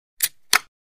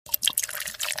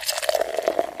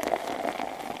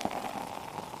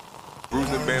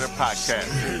Bruising Banner Podcast.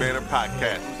 Bruising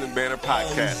Banner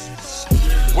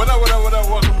Podcast. What up?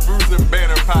 Welcome to Bruising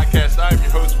Banner Podcast. I'm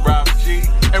your host, Rob G.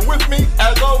 And with me,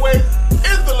 as always,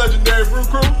 is the legendary Brew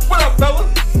Crew. What up,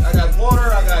 fellas? I got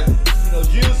water, I got,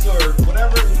 juice or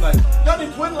whatever. It's like, y'all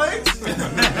need twin legs?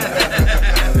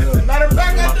 Matter of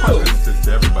fact, I do.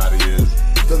 To everybody is,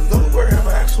 does Delaware have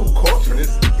an actual culture?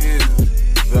 This is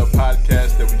the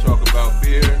podcast that we talk about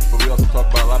beer, but we also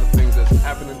talk about a lot of things that's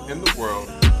happening in the world,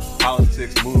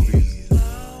 politics, movies,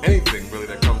 anything really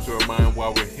that comes to our mind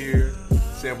while we're here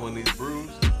sampling these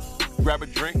brews. Grab a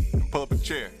drink and pull up a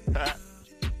chair.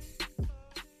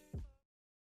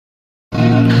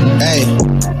 Hey,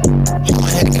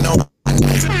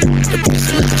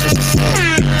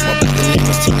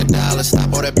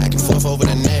 stop all that back and forth over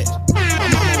the net. My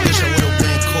mama wish I would've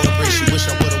went corporate, she wish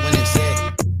I would've went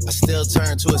exec. I still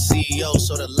turn to a CEO,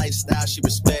 so the lifestyle she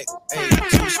respect. Hey,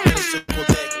 2 spinners to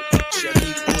Quebec, she'll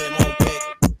keep doing on back.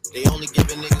 They only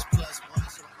giving niggas plus one.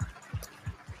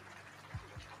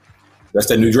 That's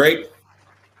that new Drake?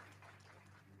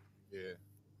 Yeah.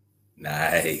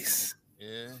 Nice.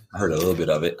 Yeah. I heard a little bit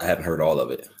of it. I haven't heard all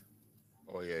of it.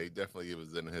 Oh yeah, he definitely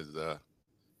was in his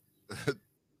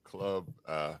club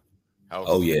house.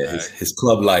 Oh yeah, his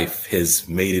club life has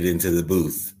made it into the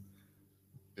booth.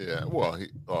 Yeah, well,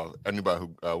 anybody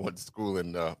who went to school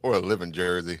in or live in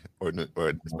Jersey, or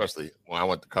especially when I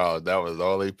went to college, that was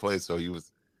all they played. So I'm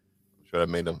sure that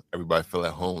made everybody feel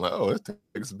at home. Like, oh, it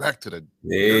takes us back to the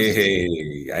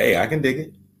hey, I can dig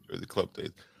it. Jersey club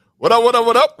days. What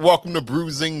up? Welcome to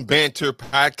Bruising Banter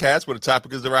Podcast, where the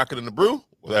topic is the rocket and the brew.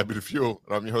 Well, that be the fuel.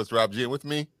 And I'm your host, Rob G. And with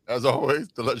me, as always,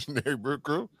 the legendary Brew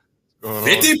Crew.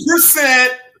 50%.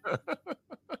 What's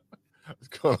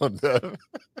going on, Dev?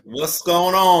 What's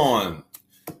going on?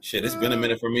 Shit, it's been a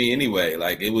minute for me anyway.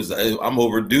 Like I'm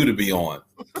overdue to be on.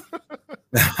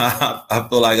 I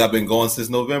feel like I've been going since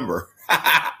November.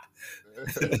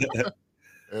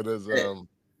 It is the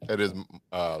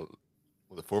 4th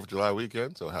of July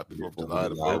weekend. So happy 4th of July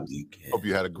weekend. Hope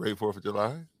you had a great 4th of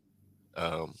July.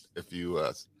 If you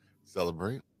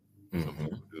celebrate, some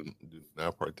people do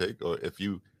now partake, or if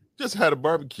you just had a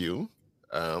barbecue,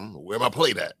 where my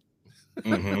plate at?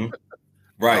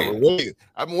 Right.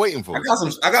 I've been waiting for it.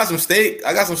 I got some steak.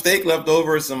 I got some steak left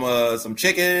over, some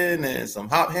chicken and some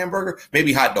hot hamburger,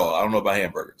 maybe hot dog. I don't know about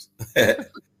hamburgers.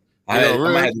 I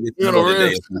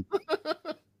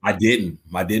didn't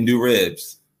do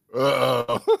ribs.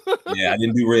 Yeah, I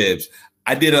didn't do ribs.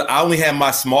 I only had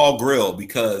my small grill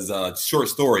because short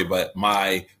story, but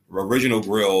my original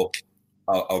grill,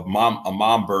 a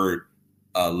mom bird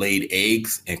laid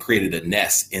eggs and created a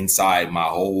nest inside my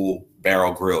whole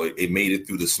barrel grill. It made it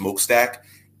through the smokestack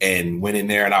and went in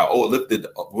there, and I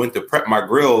went to prep my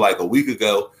grill like a week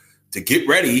ago to get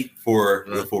ready for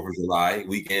the 4th of July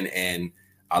weekend, and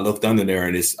I looked under there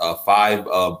and it's 5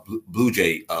 blue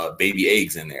jay baby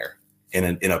eggs in there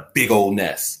in a big old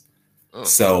nest.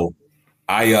 So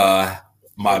my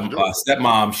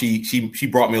stepmom, she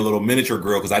brought me a little miniature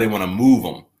grill because I didn't want to move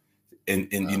them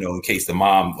in case the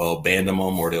mom will abandon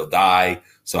them or they'll die.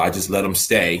 So I just let them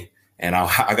stay. And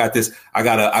I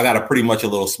got a pretty much a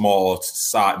little small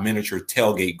side miniature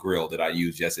tailgate grill that I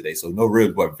used yesterday. So no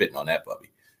ribs weren't fitting on that puppy.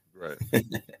 Right.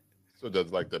 So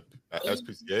does like the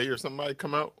SPCA or somebody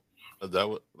come out? Is that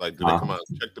what, like, do they come out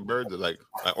and check the birds,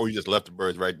 or you just left the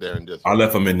birds right there and just? I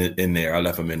left them in there. I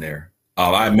left them in there.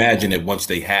 I imagine that once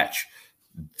they hatch,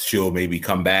 she'll maybe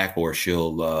come back, or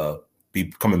she'll be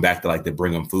coming back to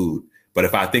bring them food. But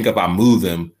if I move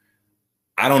them,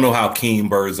 I don't know how keen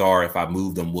birds are. If I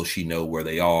move them, will she know where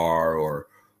they are or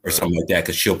something like that?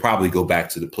 Because she'll probably go back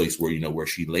to the place where where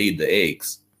she laid the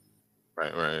eggs.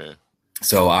 Right.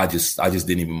 So I just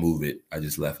didn't even move it. I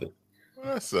just left it.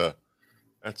 Well,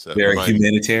 that's a very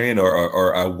humanitarian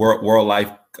or a world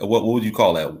life. What would you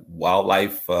call that?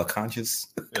 Wildlife conscious?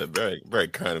 Yeah, very, very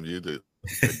kind of you to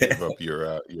give up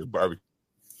your barbecue.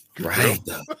 Right.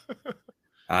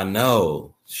 I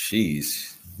know.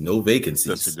 Jeez, no vacancies.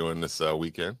 That's what you're doing this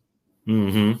weekend.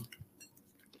 Mm-hmm.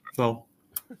 So,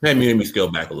 let me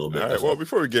scale back a little bit. All right. Well,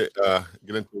 before we get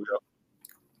into it,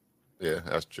 yeah,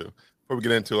 that's true. Before we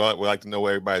get into it, we'd like to know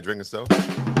where everybody drinking stuff.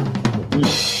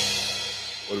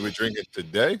 What are we drinking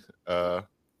today?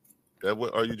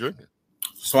 What are you drinking?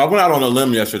 So I went out on a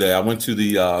limb yesterday. I went to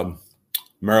the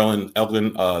Maryland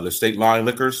Elgin, the State Line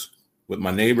Liquors with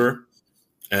my neighbor,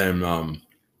 and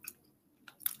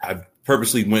I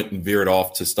purposely went and veered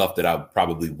off to stuff that I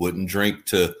probably wouldn't drink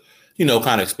to,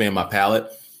 kind of expand my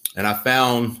palate. And I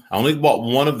only bought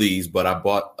one of these, but I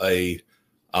bought a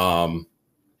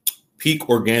Peak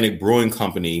Organic Brewing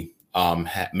Company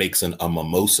makes a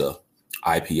mimosa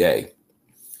IPA.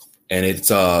 and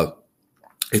it's a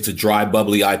dry,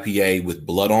 bubbly IPA with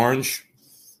blood orange,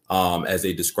 as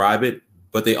they describe it.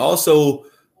 But they also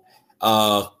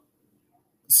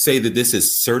say that this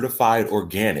is certified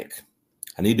organic.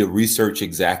 I need to research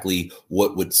exactly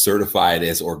what would certify it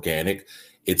as organic.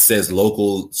 It says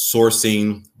local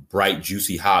sourcing, bright,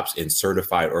 juicy hops, and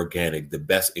certified organic, the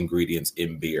best ingredients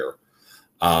in beer.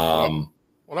 Well,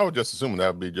 I would just assume that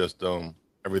would be just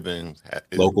everything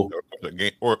local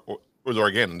or was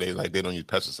organic. They don't use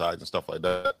pesticides and stuff like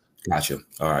that. Gotcha.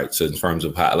 All right. So in terms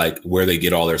of how, like, where they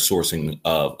get all their sourcing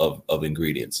of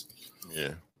ingredients.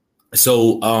 Yeah.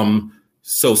 So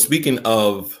so speaking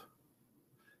of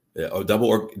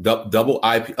double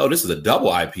IPA. Oh, this is a double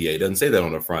IPA. It doesn't say that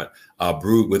on the front.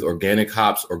 Brewed with organic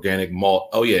hops, organic malt.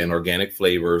 Oh yeah, and organic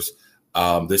flavors.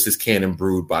 This is canned and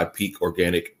brewed by Peak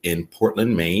Organic in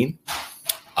Portland, Maine.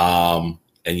 And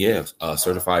yeah,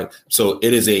 certified. So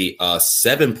it is a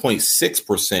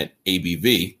 7.6%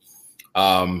 ABV.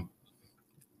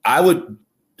 I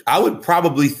would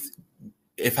probably,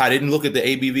 if I didn't look at the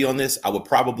ABV on this, I would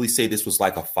probably say this was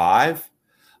like a 5.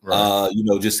 Right.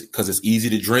 Just because it's easy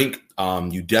to drink.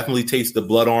 You definitely taste the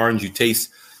blood orange. You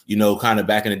taste, kind of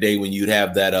back in the day when you'd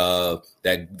have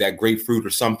that grapefruit or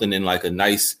something in like a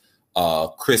nice,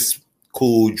 crisp,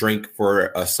 cool drink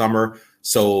for a summer.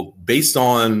 So based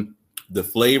on the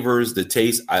flavors, the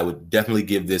taste, I would definitely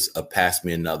give this a pass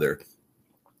me another.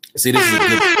 See, this is a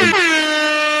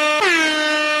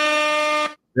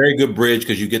very good bridge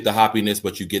because you get the hoppiness,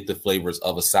 but you get the flavors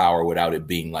of a sour without it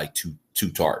being like too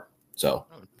tart. So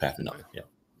pass me another. Yeah.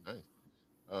 Nice.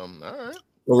 All right.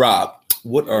 Well, Rob,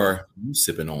 what are you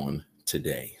sipping on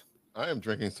today? I am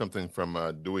drinking something from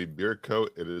Dewey Beer Co.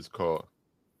 It is called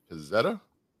Pizzetta.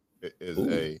 It is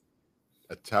a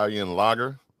Italian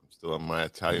lager. I'm still on my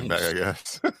Italian bag, I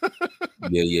guess. Yeah.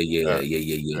 There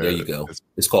you go.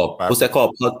 It's called, what's that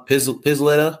called?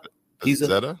 Pizzetta?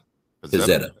 Pizzetta.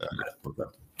 Pizzetta. Okay.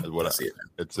 That's what I see.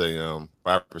 It's a 5%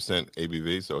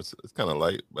 ABV, so it's kind of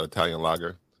light, but Italian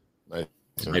lager.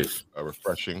 Nice.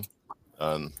 Refreshing.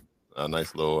 A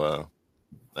nice little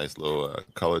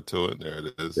color to it. There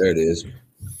it is. There it is.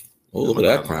 Oh, look at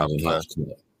that Crown and Hop.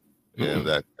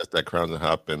 Yeah, that's that Crown and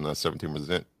Hop and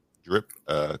 17% drip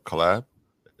collab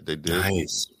they did a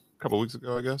couple weeks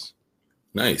ago, I guess.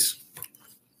 Nice.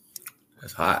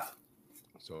 That's hot.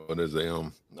 So it is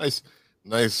a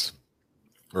nice,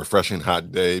 refreshing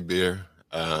hot day beer.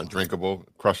 Drinkable,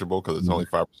 crushable because it's only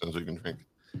 5%, so you can drink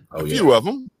a few of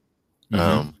them.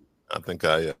 I think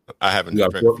I haven't. You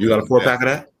got a 4-pack of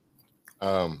that?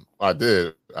 I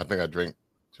did. I think I drank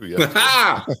 2 yesterday.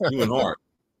 You went hard.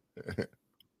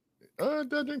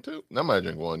 Did I drink 2? I might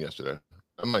drink 1 yesterday.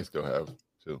 I might still have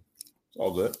 2. It's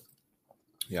all good.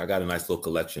 Yeah, I got a nice little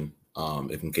collection.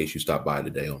 If in case you stop by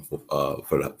today for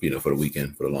the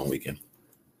weekend, for the long weekend.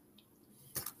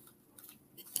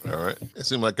 All right. It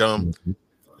seemed like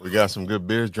we got some good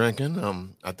beers drinking.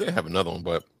 I did have another one,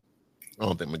 but I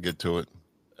don't think we'll get to it.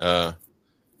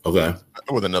 Okay.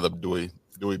 With another Dewey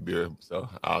beer, so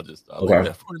I'll leave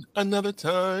that for another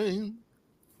time.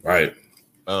 Right.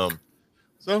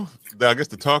 So I guess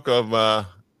the talk of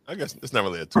I guess it's not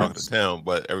really a talk of the town,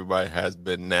 but everybody has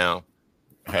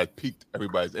piqued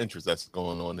everybody's interest. That's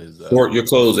going on is Fort your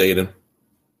clothes, Aiden.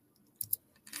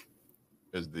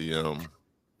 Is the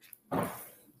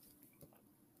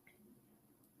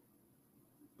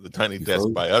Tiny Desk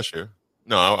by Usher.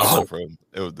 No, I was for him.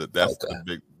 It was the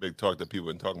big talk that people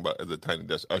have been talking about is the Tiny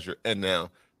Desk Usher, and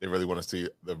now they really want to see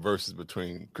the verses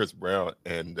between Chris Brown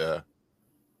and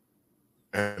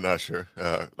Usher.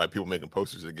 Like people making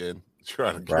posters again,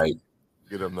 trying to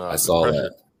get them. I saw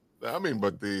that. I mean,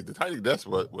 but the Tiny Desk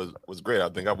was great. I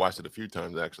think I watched it a few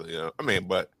times actually.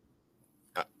 But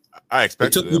I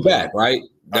expected it took you back, right?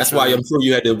 That's why I'm sure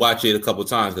you had to watch it a couple of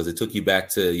times because it took you back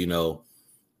to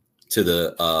to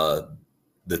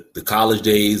the college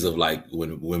days of like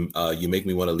when You Make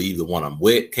Me Want to Leave the One I'm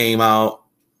With came out.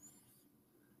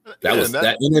 That was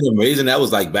amazing. That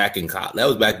was like back in college. That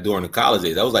was back during the college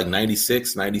days. That was like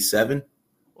 96, 97.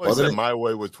 Well, he said My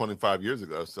Way was 25 years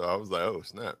ago. So I was like, oh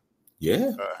snap.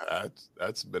 Yeah.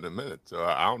 That's been a minute. So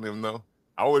I don't even know.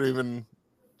 I would even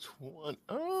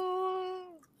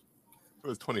it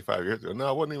was 25 years ago. No,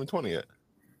 I wasn't even 20 yet.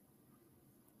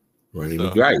 Right.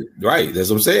 That's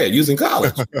what I'm saying. Using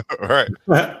college. Right.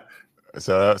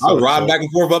 So I was riding back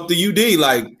and forth up to UD,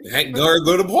 like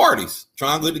go to parties,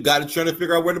 trying to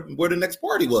figure out where the next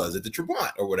party was at the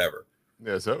Tremont or whatever.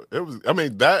 Yeah, so it was. I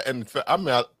mean that, and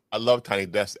I love Tiny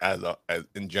Desk as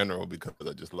in general because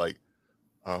I just like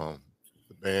the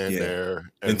band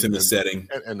there, intimate setting,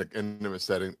 and the intimate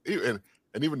setting, and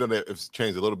even though it's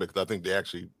changed a little bit because I think they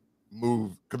actually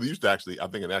moved, because it used to actually, I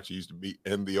think it actually used to be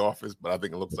in the office, but I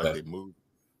think it looks like they moved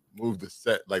the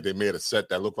set, like they made a set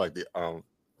that looked like the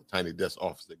Tiny Desk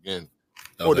office again,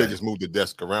 or they just moved the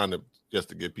desk around it just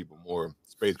to give people more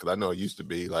space. Because I know it used to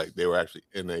be like they were actually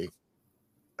in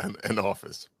an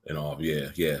office. And all,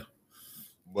 yeah.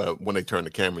 But when they turned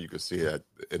the camera, you could see that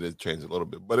it has changed a little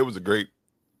bit. But it was great.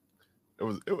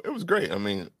 It was great. I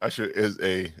mean, Usher is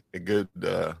a good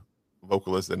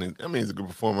vocalist, and he's a good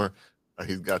performer.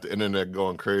 He's got the internet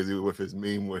going crazy with his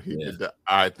meme where he did the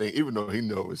eye thing, even though he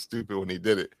knew it was stupid when he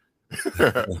did it.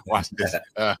 Watch this.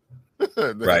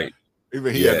 Right.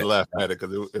 Even he had to laugh at it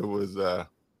because it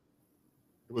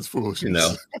was foolish.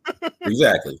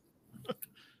 Exactly.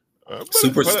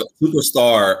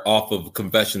 Superstar off of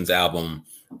Confessions album,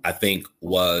 I think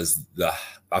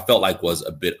I felt like was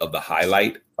a bit of the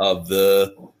highlight of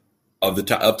the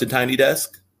Tiny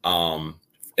Desk,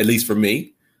 at least for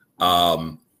me.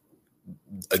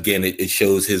 Again, it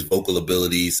shows his vocal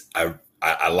abilities.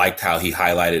 I liked how he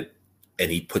highlighted and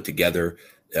he put together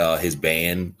his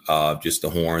band, just the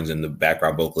horns and the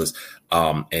background vocalists,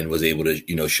 and was able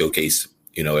to showcase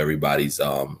everybody's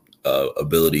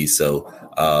abilities. So,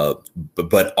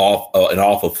 but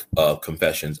off of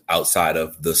Confessions, outside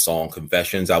of the song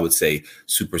Confessions, I would say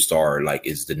Superstar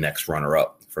is the next runner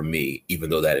up for me. Even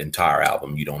though that entire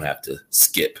album you don't have to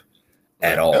skip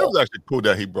at all. It was actually cool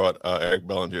that he brought Eric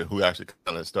Bellinger, who actually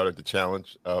kind of started the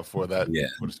challenge for the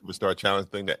Superstar Challenge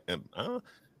thing. That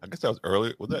I guess that was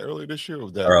early. Was that earlier this year? Or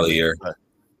was that earlier?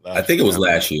 I think it was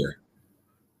last year.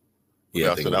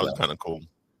 Yeah, so that was kind of cool.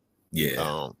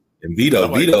 Yeah. And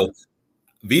Vito, I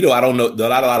don't know.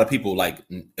 Not a lot of people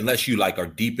unless you are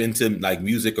deep into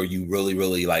music or you really,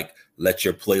 really let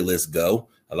your playlist go.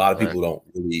 A lot of people don't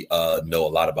really know a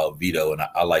lot about Vito, and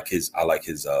I like his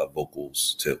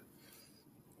vocals too.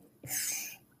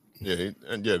 Yeah,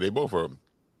 they both are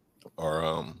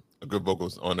good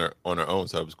vocals on their own.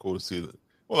 So it was cool to see.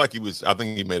 Well, I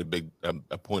think he made a big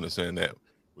a point of saying that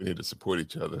we need to support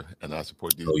each other, and I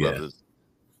support these brothers.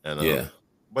 And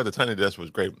but the Tiny Desk was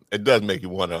great. It does make you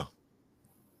want to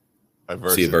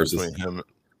see a versus between him.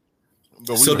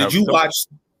 But so did you watch?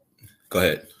 Go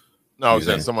ahead. No, I was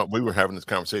saying we were having this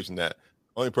conversation that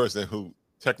only person who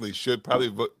technically should probably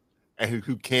vote and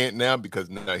who can't now because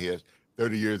now he has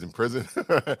 30 years in prison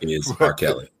is R.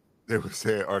 Kelly. They were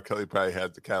saying R. Kelly probably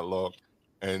has the catalog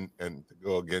and to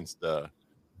go against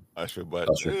Usher, but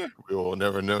we will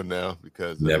never know now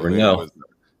because never know. Was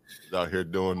out here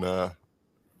doing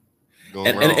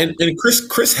and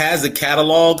Chris has a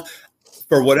catalog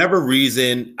for whatever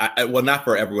reason. Not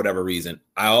for whatever reason.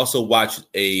 I also watched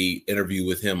a interview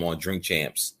with him on Drink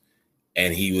Champs,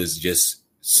 and he was just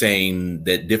saying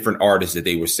that different artists that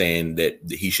they were saying that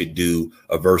he should do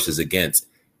a versus against.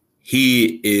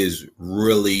 He is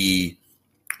really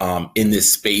in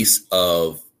this space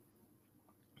of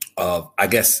I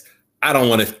guess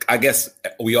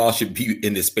we all should be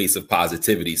in this space of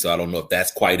positivity. So I don't know if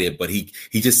that's quite it, but he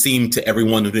just seemed to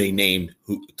everyone who they named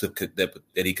that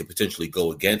he could potentially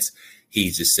go against.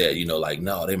 He just said,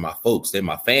 no, they're my folks, they're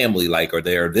my family, or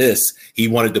they're this. He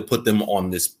wanted to put them on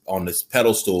this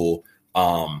pedestal,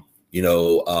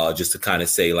 just to kind of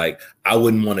say I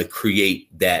wouldn't want to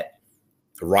create that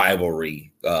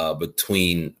rivalry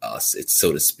between us,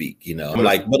 so to speak.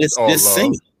 But it's just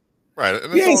singing. Right.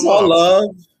 And it's all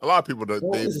love. A lot of people they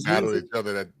battle each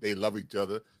other, that they love each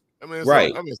other. I mean,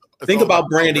 think about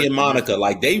Brandy and Monica.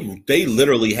 They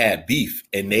literally had beef,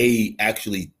 and they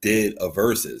actually did a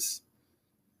versus.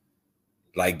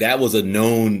 That was a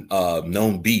known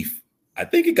beef. I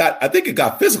think it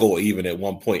got physical even at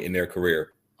one point in their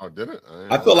career. Oh, did it?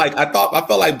 I felt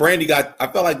like Brandy got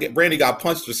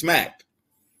punched or smacked.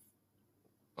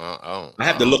 I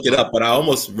have to look it up, but I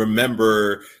almost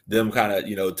remember them kind of,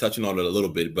 touching on it a little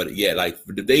bit. But yeah,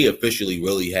 they officially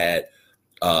really had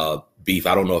beef.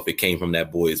 I don't know if it came from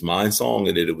That Boy Is Mine song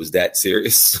and that it was that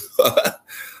serious.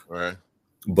 Right.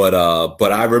 But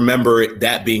I remember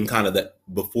that being kind of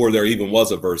before there even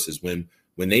was a versus when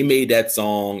they made that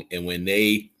song and when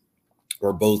they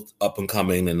were both up and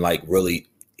coming and really,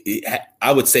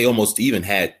 I would say almost even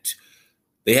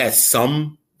they had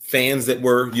some fans that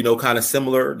were, kind of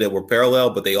similar, that were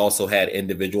parallel, but they also had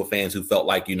individual fans who felt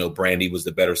like, Brandy was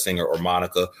the better singer or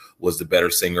Monica was the better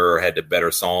singer or had the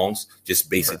better songs, just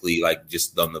basically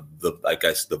just on the I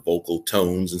guess the vocal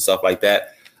tones and stuff like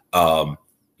that.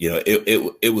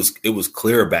 It was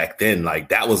clear back then,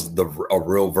 that was a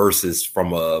real versus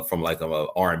from a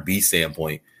R&B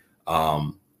standpoint.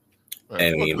 And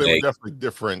they were definitely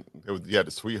different. You had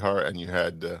the sweetheart and you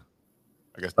had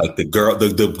I guess the girl,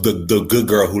 the good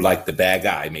girl who liked the bad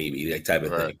guy, maybe that type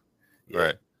of thing.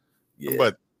 Right. Yeah.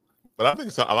 But But I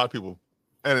think a lot of people,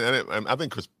 and I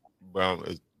think Chris Brown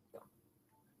is.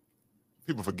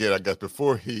 People forget, I guess,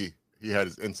 before he had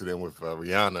his incident with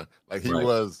Rihanna, like he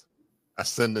was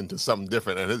ascending to something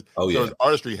different, and his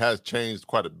artistry has changed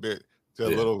quite a bit to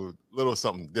a little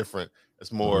something different.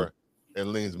 It's more, it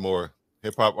leans more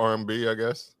hip hop R&B, I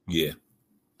guess. Yeah.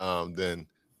 Than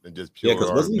just pure. Yeah,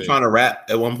 because wasn't he trying to rap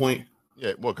at one point?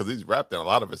 Yeah, well, because he's rapped in a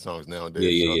lot of his songs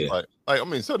nowadays. Yeah. Like I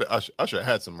mean, so did Usher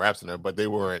had some raps in there, but they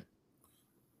weren't.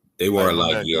 They weren't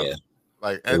like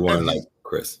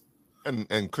Chris.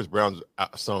 And Chris Brown's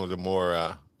songs are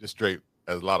more just straight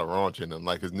as a lot of raunch in them.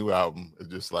 Like his new album is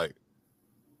just like,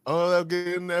 oh, they'll get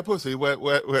in that pussy, wet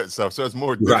stuff. So it's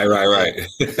more right.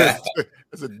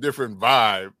 It's a different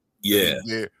vibe. Yeah.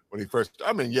 When he first,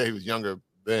 I mean, he was younger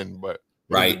then, but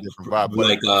right. Different vibe.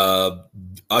 Like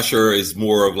Usher is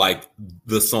more of like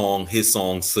his song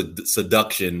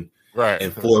seduction,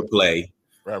 and foreplay.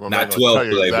 Right, not 12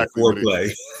 play, exactly but 4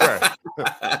 play. Right.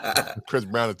 Chris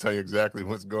Brown will tell you exactly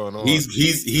what's going on.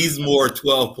 He's more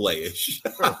 12 playish.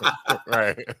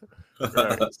 Right.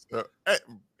 So,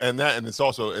 and it's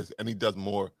also and he does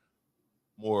more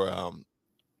I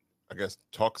guess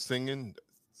talk singing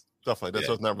stuff like that.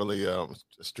 So it's not really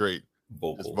straight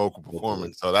vocal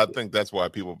performance. So I think that's why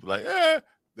people be like,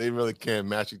 they really can't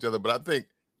match each other. But I think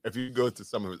if you go to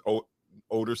some of his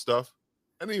older stuff,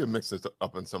 and even mix it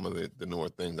up in some of the newer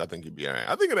things, I think he'd be all right.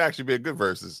 I think it'd actually be a good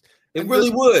versus. It really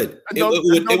would. I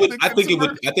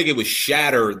think it would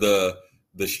shatter the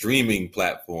streaming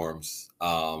platforms.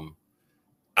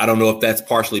 I don't know if that's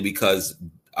partially because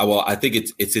I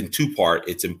think it's in two part.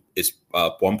 It's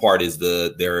one part is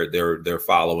their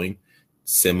following,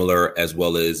 similar as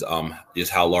well as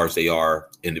just how large they are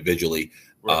individually,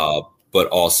 but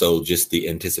also just the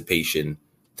anticipation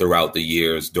throughout the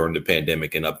years during the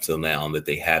pandemic and up till now that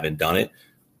they haven't done it.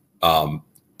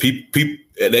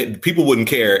 People wouldn't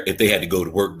care if they had to go to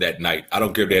work that night. I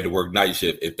don't care if they had to work night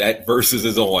shift. If that versus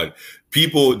is on,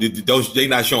 people they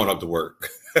not showing up to work,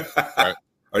 right?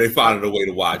 Or they finding a way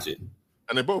to watch it.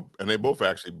 And they both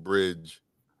actually bridge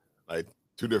like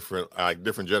two different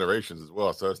generations as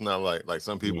well. So it's not like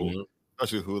some people,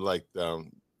 especially who like the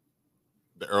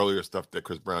earlier stuff that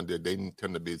Chris Brown did, they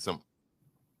tend to be some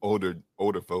older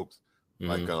folks,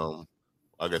 like I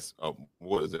guess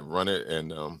what is it, Run It,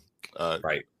 and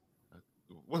right.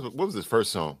 What was his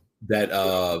first song? That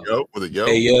Yo, was it Yo?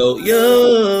 Hey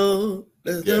yo,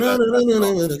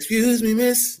 excuse me,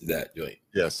 miss. That joint.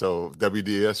 Yeah, so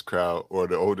WDS crowd or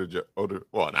the older.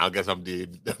 Well, now I guess I'm the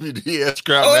WDS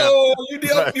crowd. Oh, now.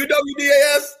 you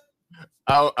WDS?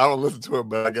 I don't listen to it,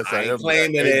 but I guess I am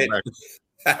claiming it.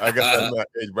 I guess I'm not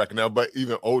age bracket now, but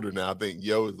even older now, I think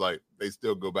Yo is like they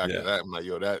still go back to that. I'm like,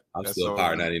 yo, I'm still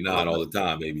Power 99 all the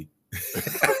time, baby.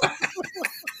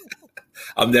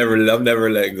 I'm never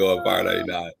letting go of Power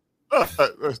 99.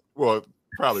 Well,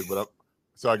 probably, but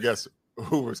so I guess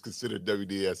who was considered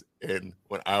WDS and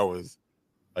when I was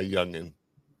a youngin'.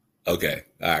 Okay,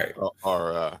 all right.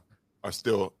 Are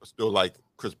still like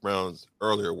Chris Brown's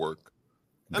earlier work.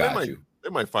 And they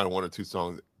might find one or two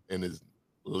songs in his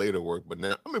later work, but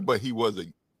now he's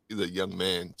a young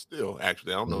man still.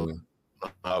 Actually, I don't know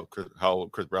how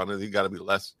old Chris Brown is. He got to be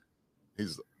less.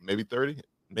 He's maybe 30,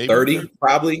 maybe 30,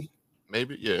 probably.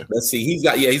 Maybe, yeah. Let's see.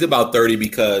 He's about 30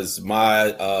 because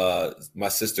my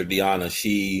sister Deanna,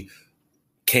 she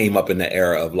came up in the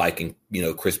era of liking,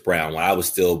 Chris Brown when I was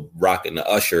still rocking the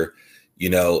Usher,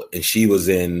 and she was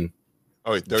in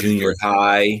junior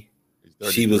high.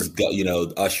 She was,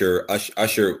 Usher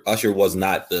was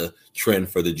not the trend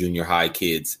for the junior high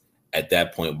kids at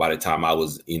that point. By the time I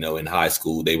was, in high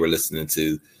school, they were listening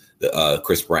to the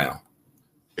Chris Brown.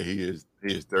 He is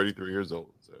 33 years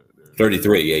old. So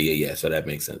 33, yeah. So that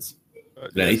makes sense.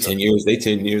 They 10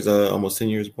 years, almost 10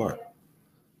 years apart.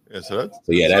 Yeah, so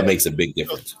that makes a big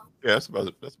difference. Yeah, that's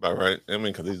about right. I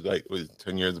mean, because he's like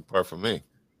 10 years apart from me,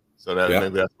 so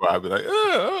maybe that's why I'd be like,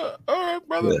 all right,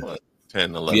 brother. Yeah.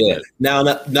 10, 11. Yeah. Now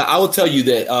I will tell you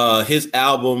that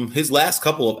his last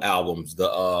couple of albums,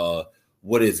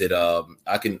 what is it?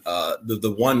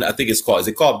 The one I think is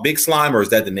it called Big Slime, or is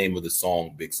that the name of the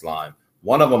song Big Slime?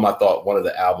 One of them, I thought one of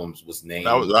the albums was named.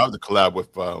 That was a collab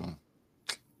with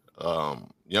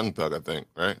Young Thug, I think,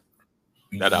 right?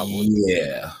 That album.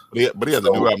 Yeah. But he has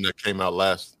a new album that came out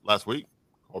last week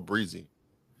called Breezy.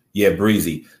 Yeah,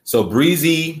 Breezy. So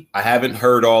Breezy, I haven't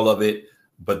heard all of it,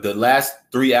 but the last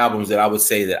 3 albums that I would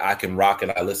say that I can rock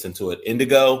and I listened to it.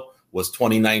 Indigo was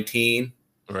 2019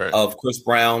 of Chris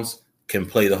Brown's. Can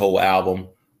play the whole album.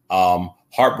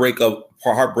 Heartbreak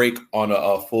on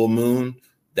a Full Moon.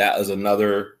 That is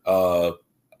another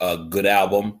good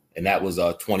album, and that was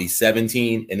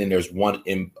 2017. And then there's one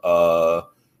in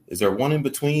is there one in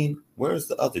between? Where's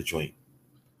the other joint?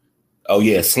 Oh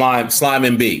yeah, Slime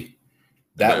and B.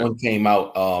 That one came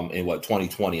out in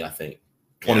 2020, I think.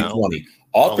 2020. Yeah,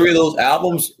 all three of those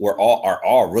albums are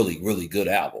all really, really good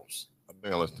albums. I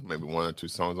think I listened to maybe one or two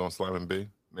songs on Slime and B.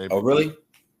 Maybe. Oh really?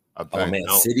 Oh man,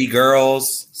 City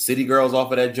Girls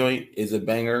off of that joint is a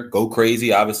banger. Go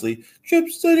Crazy, obviously.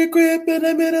 Trips to the crib in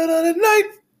the middle of the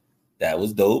night. That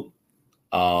was dope.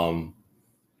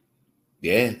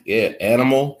 Yeah.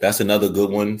 Animal, that's another good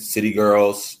one. City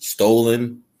Girls,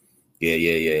 Stolen.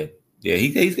 Yeah.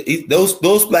 He those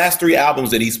last three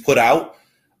albums that he's put out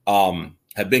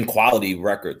have been quality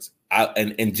records.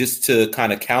 And just to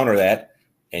kind of counter that,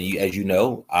 and as you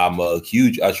know, I'm a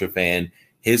huge Usher fan.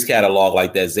 His catalog,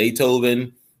 like that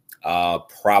Zaytoven,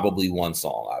 probably one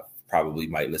song I probably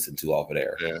might listen to off of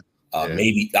there. Yeah.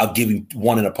 Maybe I'll give him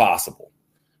One in a Possible.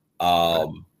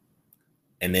 And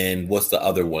then what's the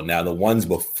other one? Now the ones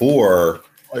before.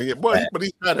 Oh, yeah, but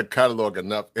he's had a catalog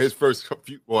enough. His first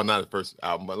few, well, not his first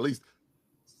album, but at least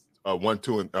 1,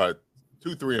 2, and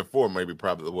 2, 3, and 4 maybe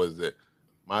probably was it.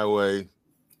 My Way.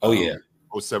 Oh yeah.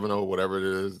 070, whatever it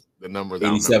is. The numbers.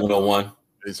 8701.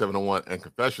 8701 and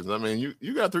Confessions. I mean,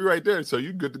 you got 3 right there, so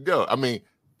you're good to go. I mean,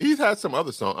 he's had some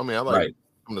other songs. I mean, I like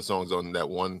some of the songs on that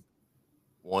one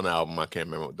album. I can't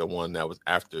remember the one that was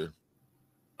after.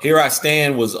 Here I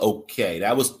Stand was okay.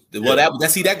 That was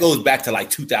that goes back to like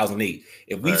 2008.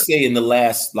 If we say in the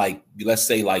last let's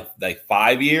say like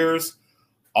 5 years,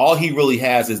 all he really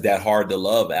has is that Hard to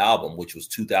Love album, which was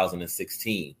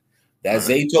 2016. That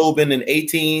Zaytoven in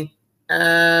 18.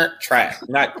 Trash,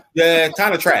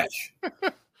 kind of trash.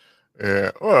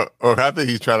 Yeah, or I think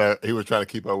he was trying to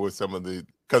keep up with some of the,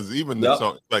 because even the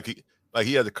song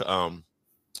he had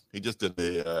he just did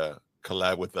the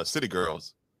collab with City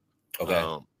Girls.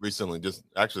 Okay, recently, just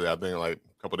actually I think like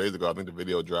a couple of days ago. I think the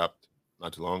video dropped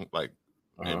not too long, like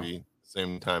maybe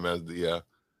same time as the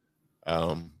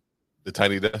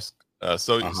Tiny Desk.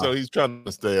 So he's trying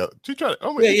to stay up.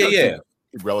 Yeah.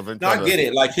 Relevant. No, I get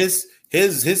it. Like his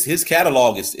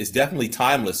catalog is definitely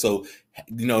timeless. So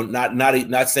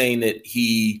not saying that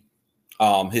he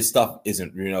his stuff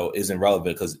isn't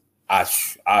relevant, because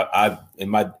I in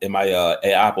my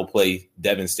Apple Play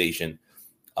Devon station,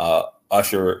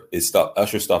 Usher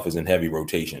stuff is in heavy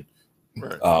rotation.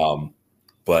 Right.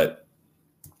 But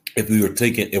if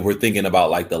we're thinking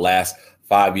about like the last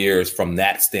 5 years from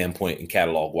that standpoint and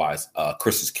catalog wise,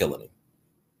 Chris is killing it.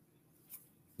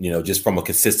 Just from a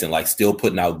consistent, like still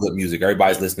putting out good music.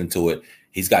 Everybody's listening to it.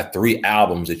 He's got 3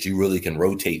 albums that you really can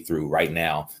rotate through right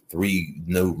now. 3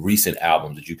 recent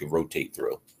albums that you can rotate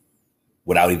through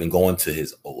without even going to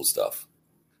his old stuff.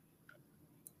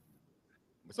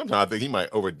 Sometimes I think he might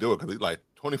overdo it, because he's like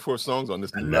 24 songs on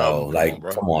this. No,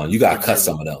 come on, you got to cut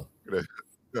some of them.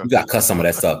 You got to cut some of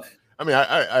that stuff. I mean,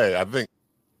 I think,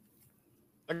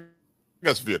 I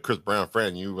guess if you're a Chris Brown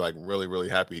fan, you like really, really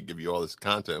happy to give you all this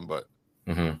content, but.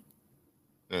 Mm-hmm.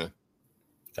 Yeah,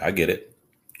 I get it.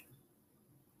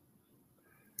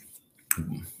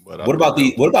 But what about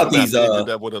these?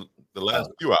 That with the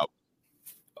last few albums.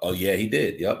 Oh yeah, he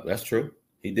did. Yep, that's true.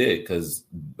 He did, because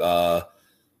that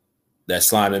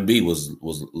Slime and B was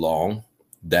long.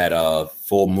 That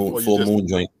full moon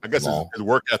joint. I guess his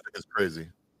work ethic is crazy.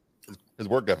 His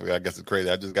work ethic, I guess, is crazy.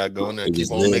 I just got to go in there and keep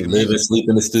on live and sleep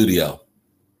in the studio.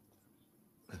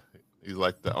 He's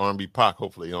like the R&B Pac.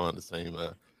 Hopefully, you don't have the same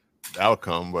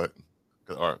outcome, but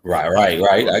right.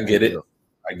 I get it.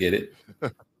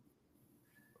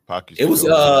 It was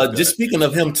just speaking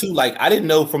of him too. Like, I didn't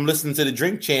know from listening to the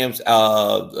Drink Champs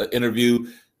interview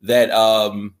that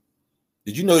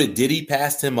did you know that Diddy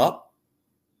passed him up?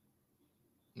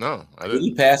 No, I didn't.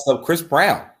 Diddy passed up Chris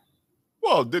Brown.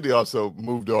 Well, Diddy also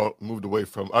moved away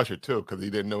from Usher too, because he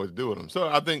didn't know what to do with him. So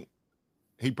I think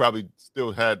he probably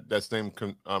still had that same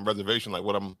reservation. Like,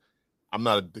 I'm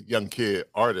not a young kid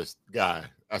artist guy.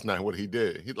 That's not what he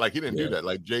did. He didn't do that.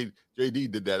 Like JD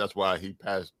did that. That's why he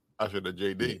passed Usher to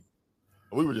JD.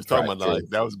 We were just talking about like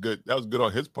that was good. That was good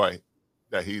on his part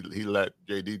that he let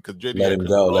JD, because JD let him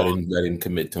go. Let him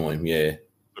commit to him. Yeah.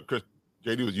 So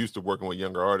JD was used to working with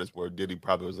younger artists, where Diddy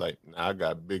probably was like, "Nah, I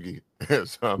got Biggie."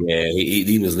 Yeah,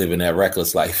 he was living that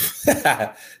reckless life.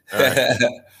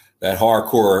 That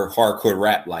hardcore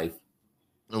rap life.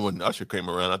 And when Usher came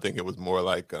around, I think it was more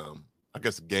like I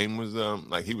guess Game was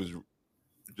like he was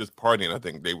just partying. I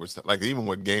think they were like, even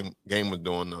when Game was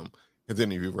doing his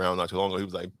interview around not too long ago, he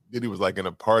was like, Diddy was like in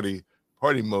a party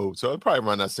mode. So it probably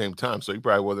around that same time. So he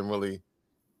probably wasn't really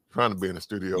trying to be in the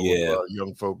studio with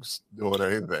young folks doing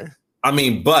anything. I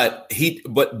mean, but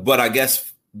I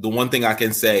guess the one thing I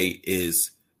can say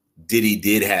is Diddy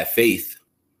did have faith,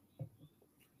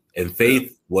 and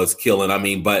faith was killing. I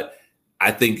mean, but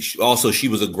I think she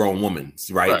was a grown woman,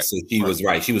 right? So she was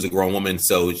right. She was a grown woman,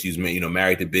 so she's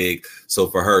married to Big. So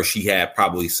for her, she had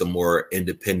probably some more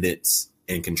independence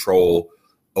and control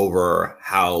over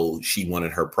how she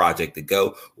wanted her project to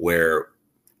go.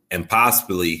 And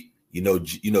possibly,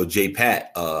 J.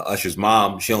 Pat, Usher's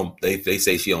mom, they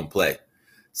say she don't play.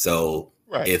 So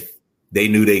if they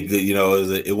knew they could,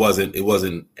 it wasn't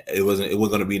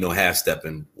going to be no half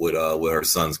stepping with her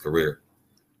son's career.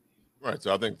 Right.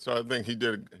 So I think he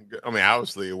did. I mean,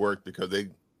 obviously it worked because they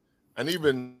had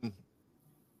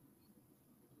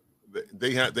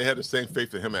the same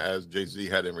faith in him as Jay-Z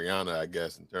had in Rihanna, I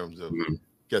guess, in terms of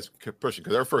kept pushing,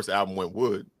 because their first album went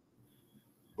wood,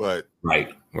 but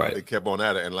they kept on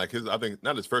at it. And like I think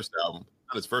not his first album,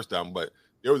 but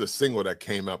there was a single that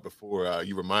came out before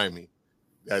You Remind Me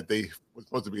that they was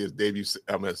supposed to be his debut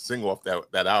single off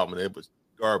that album, and it was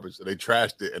garbage. So they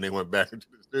trashed it and they went back into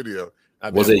the studio.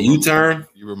 Was it U-Turn?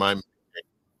 You Remind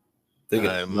Me.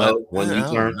 When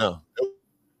U-Turn? No,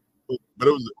 but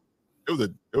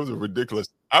it was a ridiculous.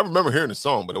 I remember hearing the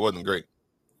song, but it wasn't great.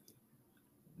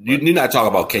 You're not talking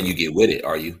about Can You Get With It,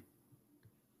 are you?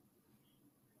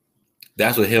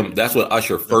 That's what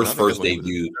Usher first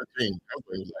debuted.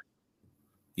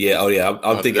 Yeah,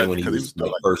 I'm thinking when he was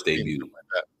first debuted.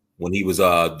 When he was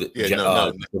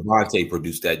Devontae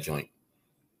produced that joint.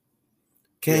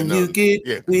 Can you get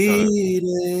with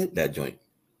it? That joint.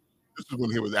 This is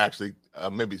when he was actually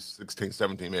maybe 16,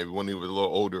 17, maybe when he was a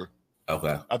little older.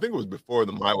 Okay. I think it was before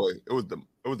the My Way. It was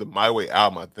the My Way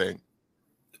album, I think.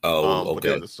 Okay. But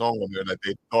there was a song on there that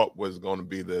they thought was going to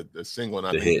be the single, and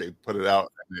I think they put it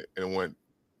out and it went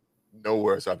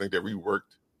nowhere. So I think they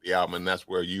reworked the album, and that's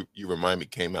where You Remind Me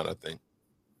came out. I think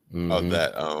of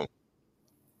that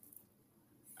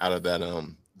out of that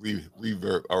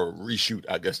reverb or reshoot,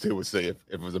 I guess they would say, if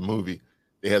it was a movie.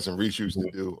 They had some reshoots to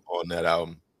do on that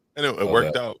album, and it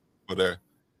worked out for their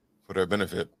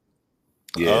benefit.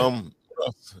 Yeah.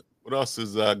 What else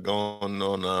is going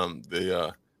on?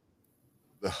 The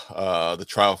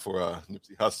trial for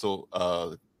Nipsey Hussle,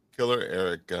 the killer,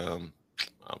 Eric. I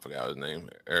forgot his name.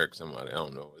 Eric somebody. I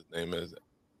don't know what his name is.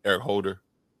 Eric Holder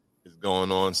is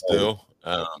going on still.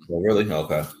 Really?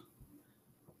 Okay.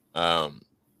 I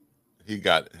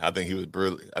think he was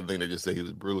brutally. I think they just say he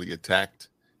was brutally attacked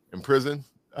in prison.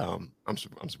 I'm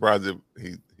surprised that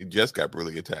he just got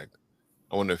brutally attacked.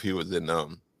 I wonder if he was in I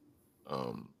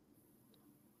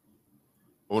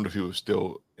wonder if he was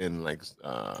still in like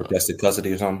protected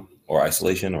custody or something, or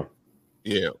isolation, or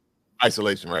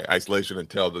isolation, right? Isolation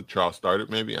until the trial started,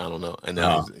 maybe, I don't know. And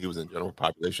now he was in general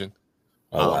population.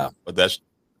 Wow! But that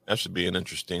should be an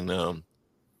interesting. Well,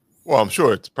 I'm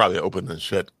sure it's probably an open and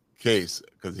shut case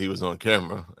because he was on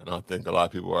camera, and I think a lot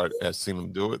of people have seen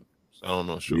him do it. So I don't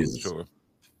know, sure,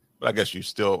 but I guess you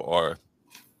still are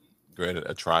granted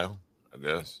a trial, I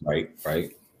guess. Right.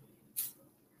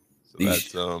 So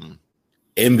that's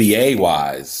NBA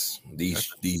wise,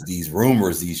 these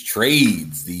rumors, these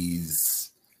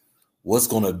trades, what's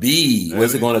going to be?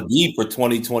 What's it going to be for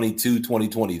 2022,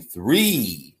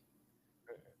 2023?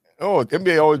 Oh, the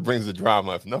NBA always brings the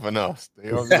drama, if nothing else.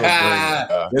 They're going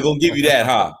to give you that,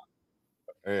 huh?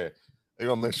 Yeah, they're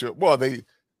going to make sure. Well, they've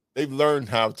learned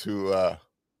how to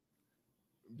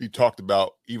be talked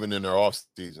about even in their off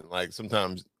season. Like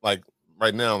sometimes, like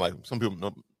right now, like some people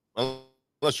don't,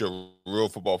 unless you're a real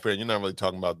football fan, you're not really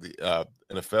talking about the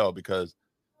NFL because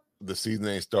the season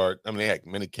ain't start. I mean, they had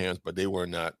many camps, but they were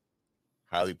not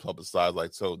highly publicized.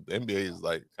 Like, so the NBA is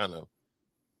like kind of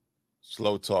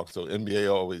slow talk. So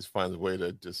NBA always finds a way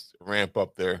to just ramp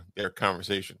up their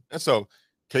conversation. And so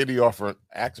KD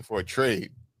asking for a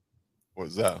trade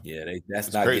was that's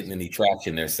not crazy. Getting any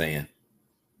traction, they're saying.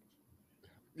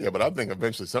 Yeah, but I think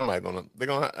eventually they're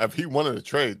gonna if he wanted to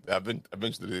trade,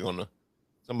 eventually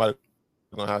somebody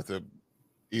gonna have to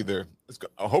either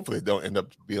hopefully they don't end up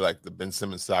to be like the Ben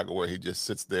Simmons saga where he just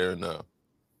sits there and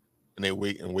they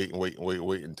wait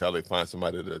until they find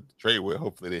somebody to trade with.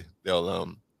 Hopefully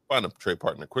they'll find a trade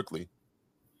partner quickly.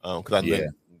 Because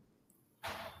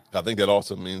I think that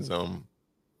also means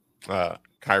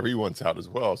Kyrie wants out as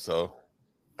well. So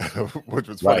which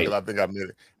was funny because I think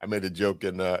I made a joke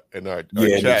in our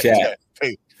chat.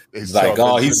 It's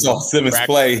like, he saw Simmons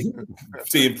play,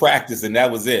 see him practice, and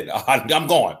that was it. I'm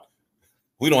going.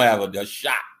 We don't have a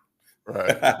shot.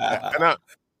 Right.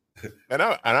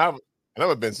 I'm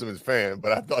a Ben Simmons fan,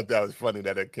 but I thought that was funny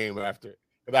that it came after.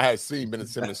 Because I had seen Ben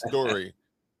Simmons' story,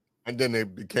 and then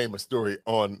it became a story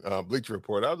on Bleacher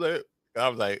Report. I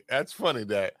was like, that's funny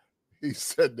that he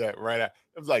said that right at,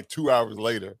 it was like 2 hours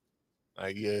later.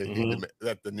 Like, yeah,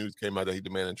 that the news came out that he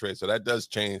demanded trade. So that does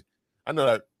change. I know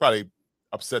that probably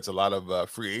upsets a lot of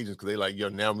free agents because they like, yo,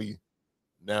 now we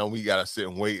gotta sit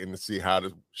and wait and to see how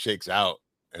this shakes out.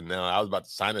 And now I was about to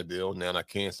sign a deal. Now I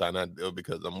can't sign that deal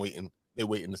because I'm waiting. They're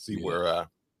waiting to see where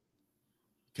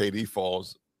KD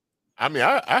falls. I mean,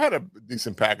 I had a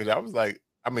decent package. I was like,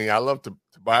 I mean, I love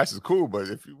Tobias is cool, but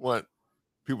if you want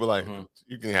people like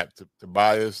you can have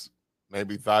Tobias,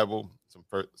 maybe Thibault,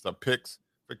 some picks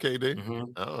for KD.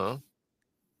 I don't know.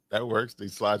 That works. He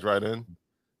slides right in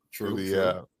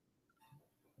to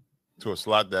a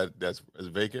slot that's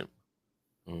vacant.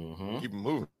 Keep him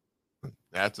moving.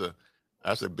 That's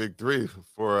a big three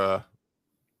for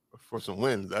some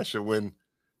wins. That should win.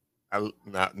 I'm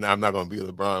not going to be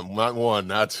LeBron. Not one,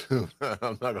 not two.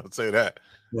 I'm not going to say that.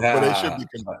 Yeah. But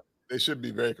they should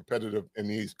be very competitive in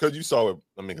the East because you saw it.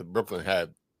 I mean, Brooklyn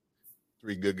had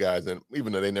three good guys, and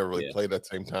even though they never really played at the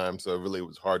same time, so it really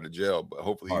was hard to gel. But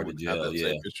hopefully, hard to gel.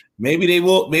 Yeah, maybe they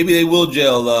will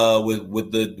gel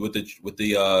with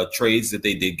the trades that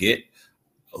they did get.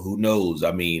 Who knows?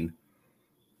 I mean,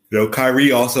 you know,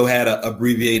 Kyrie also had an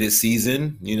abbreviated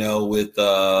season. You know, with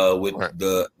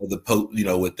the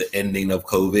ending of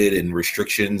COVID and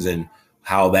restrictions and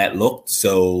how that looked.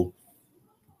 So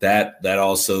that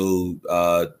also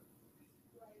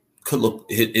could look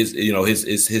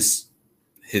his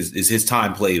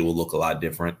time played will look a lot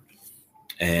different,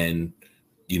 and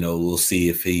you know we'll see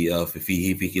if he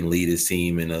can lead his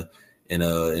team in a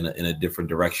different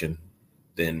direction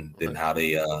than how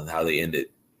they ended.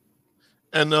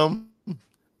 And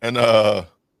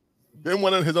then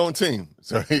one of his own team,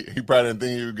 so he probably didn't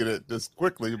think he would get it this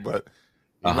quickly, but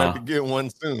he might be getting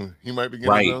one soon. He might be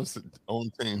getting his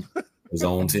own team. His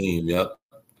own team, yep.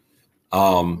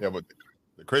 Yeah, but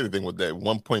the crazy thing with that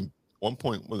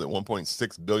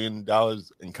 1.6 billion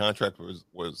in contract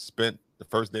was spent the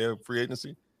first day of free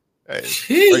agency. Hey,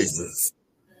 Jesus,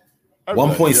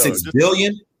 1.6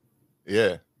 billion.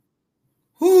 Yeah.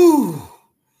 Whew.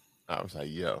 I was like,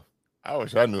 yo, I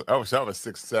wish I knew. I wish I was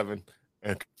 6'7"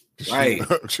 and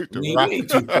shoot the rock. Ain't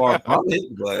too far from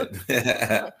it, but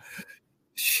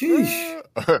sheesh.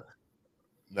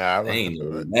 Nah, ain't a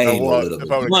little bit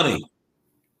of money.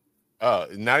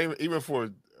 Not even for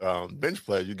bench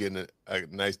players, you're getting a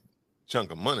nice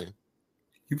chunk of money.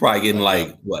 You're probably getting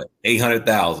like what,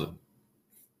 800,000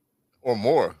 or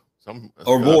more. Right?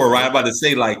 I'm about to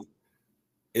say, like,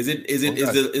 is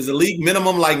the league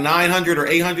minimum like 900 or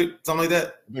 800, something like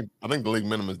that? I think the league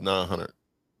minimum is 900.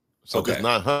 So if it's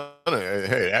 900,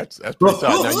 hey, that's pretty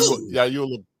solid. Now you'll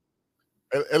look.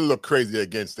 It'll look crazy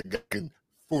against the guy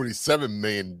 $47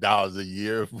 million a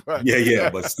year. But yeah,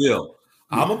 but still,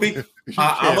 I'm gonna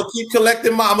keep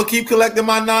collecting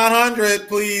my 900,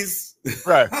 please.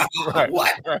 Right.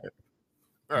 What? Right.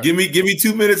 Give me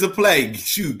 2 minutes of play.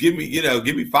 Shoot, give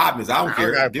me 5 minutes. I don't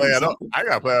care. I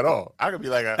gotta play at all. I can be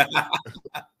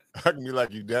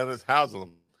like you, Dennis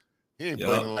Haslam. He ain't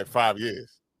playing in like 5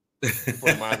 years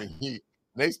for Miami Heat.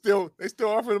 They still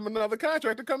offered him another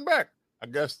contract to come back. I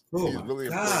guess he's really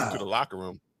important to the locker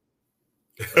room.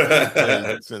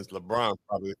 Since LeBron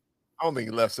probably, I don't think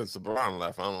he left since LeBron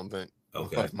left. I don't think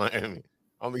left Miami.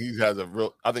 I don't think he has a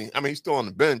real. I mean he's still on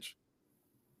the bench,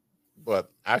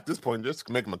 but at this point, just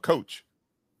make him a coach.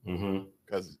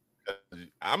 Because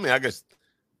I mean, I guess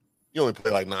you only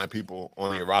play like 9 people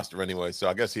on your roster anyway, so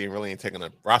I guess he ain't taking a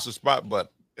roster spot.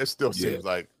 But it still seems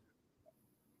like.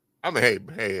 I mean, hey,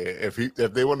 if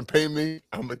they want to pay me,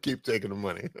 I'm gonna keep taking the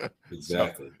money.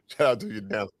 Exactly. So, shout out to you,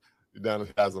 down to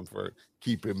Haslam for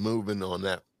keeping moving on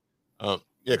that.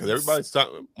 Because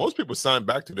most people signed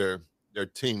back to their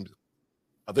teams.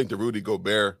 I think the Rudy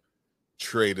Gobert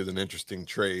trade is an interesting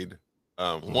trade.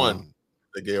 One,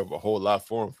 they gave a whole lot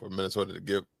for him for Minnesota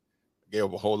gave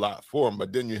a whole lot for him,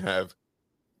 but then you have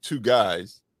 2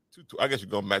 guys. I guess you're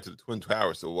going back to the Twin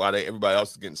Towers. So while everybody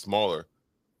else is getting smaller,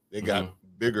 they got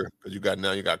bigger because you got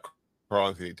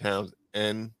Karl-Anthony Towns,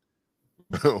 and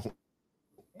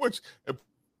which it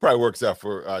probably works out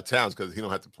for Towns because he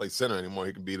don't have to play center anymore.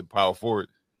 He can be the power forward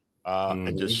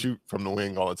and just shoot from the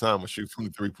wing all the time or shoot from the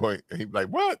 3-point. And he'd be like,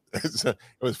 "What?" It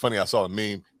was funny. I saw a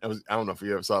meme. I don't know if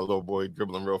you ever saw a little boy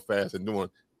dribbling real fast and doing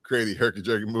crazy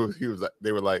herky-jerky moves.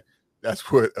 They were like, "That's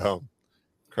what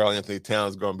Karl-Anthony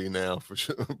Towns is going to be now for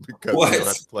sure." Because he don't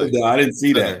have to play. No, I didn't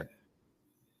see that.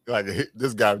 Like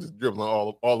this guy was just dribbling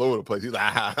all over the place. He's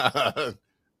like, and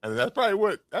that's probably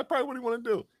what he want to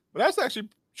do. But that's actually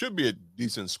should be a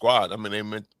decent squad. I mean, they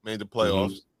made the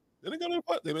playoffs. They made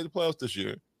the playoffs this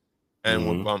year,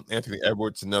 and with Anthony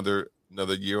Edwards another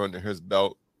year under his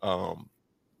belt, and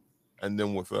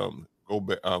then with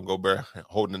Gobert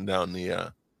holding down the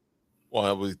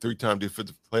I was 3-time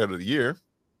defensive player of the year,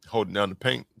 holding down the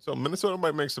paint. So Minnesota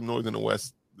might make some noise in the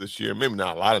West this year. Maybe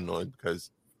not a lot of noise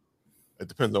because it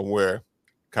depends on where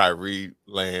Kyrie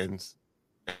lands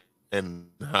and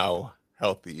how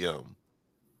healthy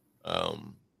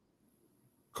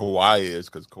Kawhi is,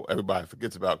 because everybody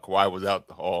forgets about Kawhi was out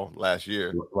all last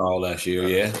year.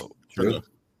 Yeah. So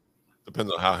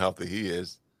depends on how healthy he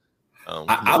is.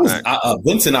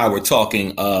 Vince and I were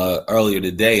talking earlier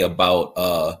today about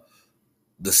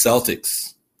the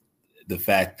Celtics, the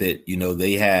fact that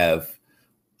they have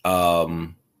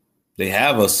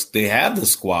the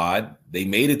squad. They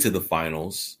made it to the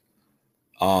finals.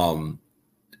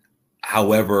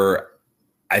 However,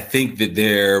 I think that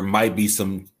there might be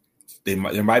some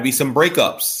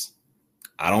breakups.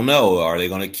 I don't know. Are they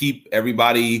going to keep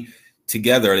everybody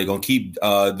together? Are they going to keep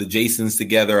the Jasons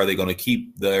together? Are they going to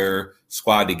keep their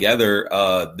squad together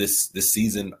this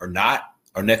season or not,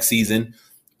 or next season?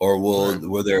 Or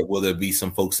will there be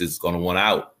some folks that's going to want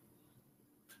out?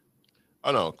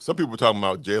 I know some people are talking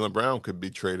about Jaylen Brown could be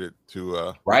traded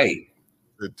to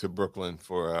to Brooklyn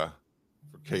for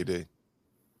KD.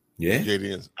 Yeah, JD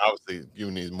is obviously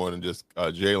you need more than just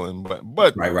Jaylen,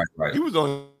 but right. He was the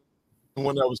only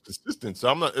one that was consistent. So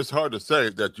I'm not. It's hard to say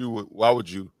that you would. Why would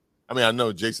you? I mean, I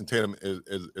know Jason Tatum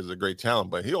is a great talent,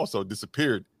 but he also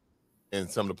disappeared in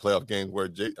some of the playoff games where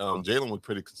Jaylen was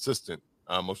pretty consistent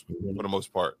for the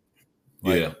most part.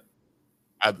 Yeah,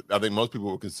 I think most people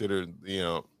would consider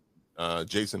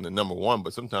Jason the number one,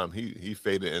 but sometimes he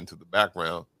faded into the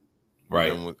background.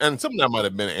 Right. And some of that might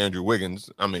have been Andrew Wiggins.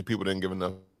 I mean, people didn't give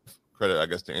enough credit, I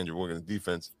guess, to Andrew Wiggins'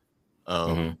 defense.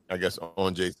 I guess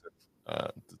on Jason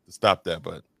to stop that,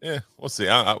 but yeah, we'll see.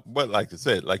 But like you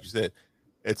said,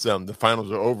 it's the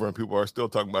finals are over and people are still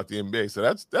talking about the NBA. So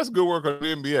that's good work on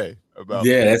the NBA.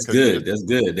 That's good. That's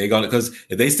good. They're gonna, because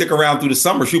if they stick around through the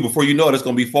summer, before you know it, it's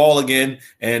gonna be fall again,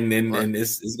 and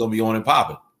it's gonna be on and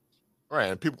popping. Right,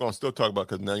 and people gonna still talk about,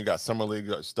 because now you got Summer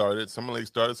League started, so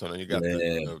then you got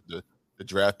the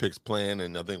draft picks playing,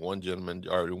 and I think one gentleman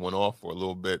already went off for a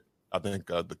little bit. I think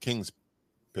the Kings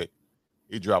pick,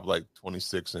 he dropped like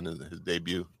 26 in his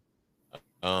debut,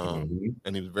 and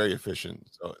he was very efficient.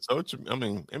 So it's, I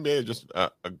mean, NBA is just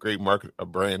a great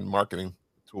brand marketing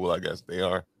tool. I guess they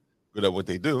are good at what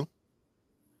they do.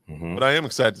 But I am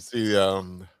excited to see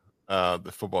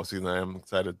the football season. I am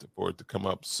excited for it to come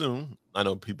up soon. I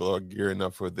know people are gearing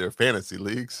up for their fantasy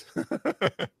leagues.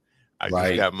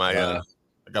 I got my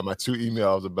 2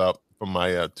 emails from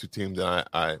my 2 teams that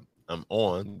I'm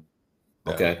on.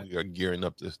 We are gearing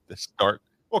up to start.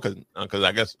 Well, because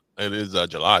I guess it is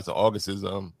July, so August is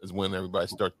when everybody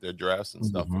starts their drafts and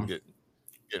stuff and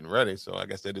getting ready. So I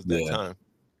guess that is that time.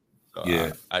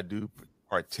 So I do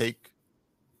partake.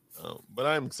 But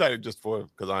I am excited just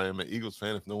because I am an Eagles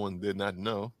fan. If no one did not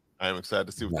know, I am excited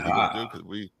to see what the Eagles do, because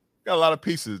we got a lot of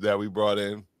pieces that we brought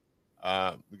in.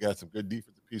 We got some good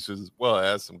defensive pieces as well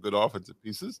as some good offensive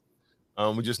pieces.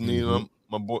 We just need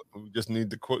we just need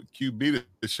the QB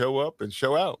to show up and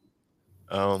show out.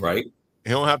 Right. He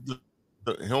don't have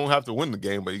to win the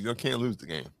game, but you can't lose the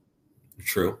game.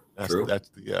 True. That's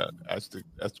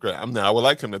great. I would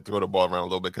like him to throw the ball around a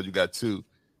little bit, because you got 2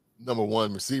 number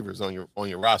 1 receivers on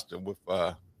your roster with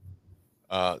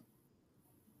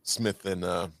Smith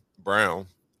and Brown.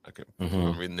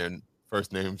 I'm reading their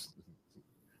first names.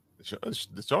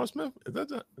 DeShaun Smith? Is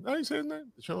that how you say his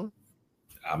name? DeShaun?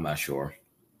 I'm not sure.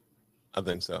 I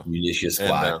think so. Munitions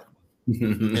squad.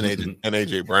 And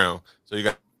AJ Brown. So you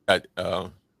got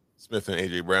Smith and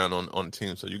AJ Brown on the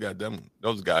team. So you got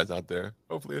those guys out there.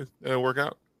 Hopefully it'll work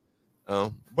out.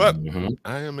 But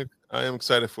I am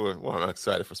excited I'm not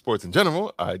excited for sports in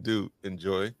general. I do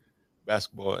enjoy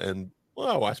basketball, and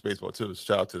I watch baseball too.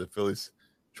 Shout out to the Phillies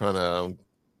trying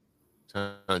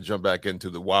to jump back into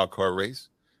the wild card race.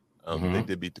 They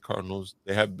did beat the Cardinals.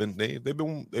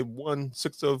 They've won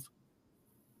 6 of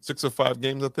 5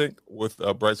 games, I think, with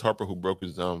Bryce Harper, who broke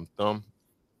his thumb.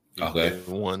 They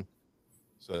won.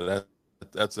 So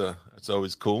that's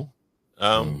always cool.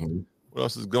 What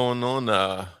else is going on?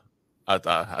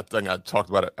 I think I talked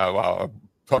about it. I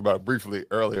talked about it briefly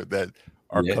earlier, that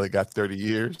R. Kelly got 30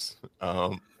 years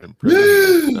in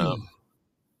prison.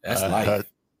 That's life.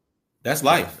 That's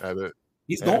life.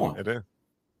 He's gone. It is.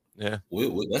 Yeah,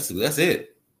 that's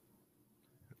it.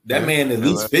 That man at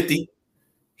least 50.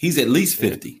 He's at least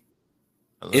 50,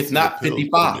 if not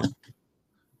 55.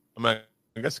 I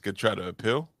guess he could try to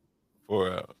appeal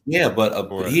for.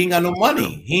 But he ain't got no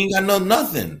money. He ain't got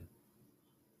nothing.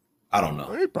 I don't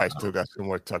know. He probably still got some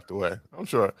more tucked away. I'm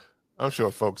sure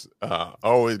folks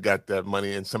always got that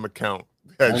money in some account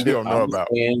that you don't know about.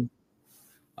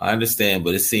 I understand,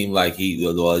 but it seemed like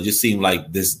it just seemed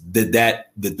like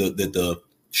the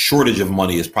shortage of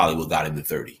money is probably what got him to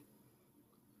 30.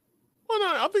 Well, no,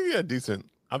 I think he had decent.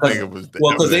 I think it was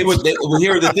because here's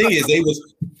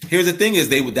the thing is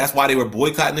that's why they were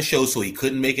boycotting the show, so he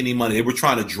couldn't make any money. They were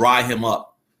trying to dry him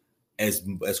up as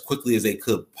quickly as they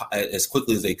could,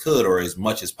 or as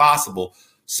much as possible,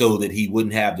 so that he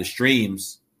wouldn't have the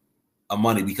streams of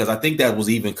money. Because I think that was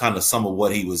even kind of some of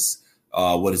what he was,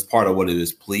 what is part of what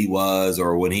his plea was,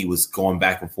 or when he was going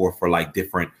back and forth for like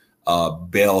different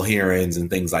bail hearings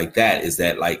and things like that, is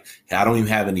that like, I don't even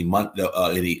have any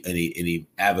any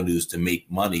avenues to make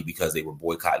money because they were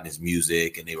boycotting his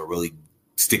music and they were really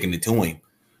sticking it to him,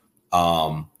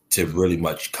 to really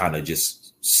much kind of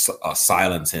just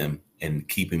silence him and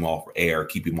keep him off air,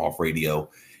 keep him off radio,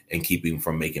 and keep him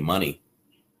from making money.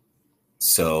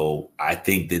 So I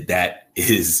think that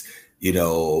is,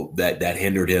 that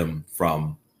hindered him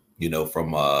from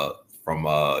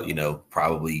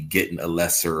probably getting a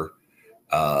lesser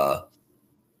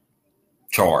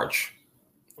charge.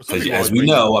 Because as we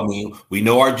know, I mean, we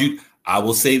know I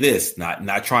will say this,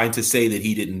 not trying to say that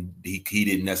he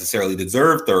didn't necessarily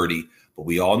deserve 30, but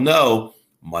we all know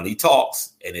money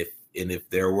talks. And if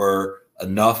there was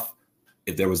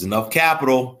enough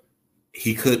capital,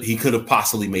 he could have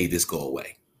possibly made this go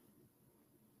away.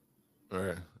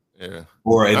 Right. Yeah.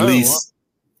 Or at least,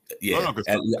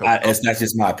 that's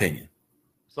just my opinion.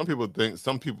 Some people think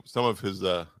some of his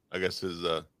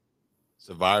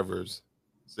survivors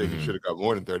say he should have got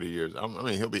more than 30 years. I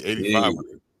mean, he'll be 85.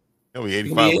 He'll be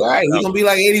 85. Right. He's gonna be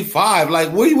like 85. Like,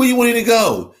 where you want him to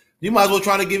go? You might as well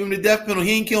try to give him the death penalty.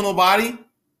 He ain't kill nobody.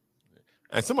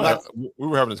 And we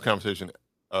were having this conversation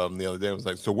the other day. I was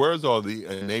like, so where's all the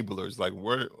enablers? Like,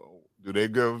 where do they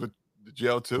go to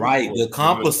jail too? Right, the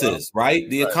accomplices. Right,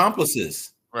 the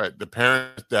accomplices. Right, the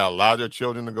parents that allow their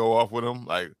children to go off with them.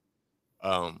 Like,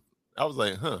 I was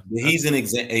like, huh. He's an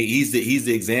example. He's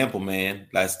the example, man.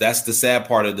 That's the sad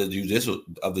part of the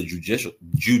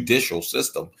judicial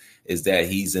system, is that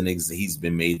he's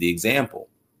been made the example.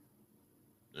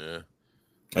 Yeah,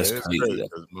 that's crazy.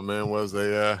 My man was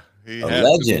a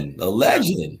legend. A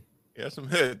legend. He had some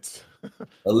hits.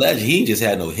 A legend. He just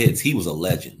had no hits. He was a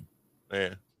legend.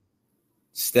 Man.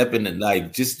 Step in the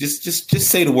night. Just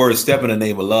say the word "step in the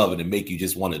name of love" and it make you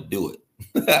just want to do it.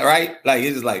 Right? Like,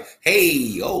 it's just like,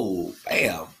 hey, oh,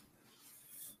 bam.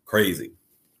 Crazy.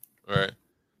 Right.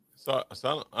 So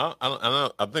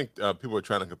I think people are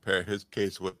trying to compare his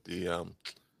case with the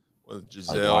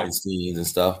Giselle Weinstein and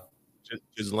stuff.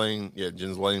 Ghislaine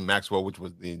Maxwell, which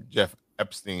was the Jeff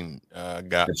Epstein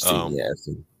guy. Epstein.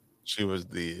 She was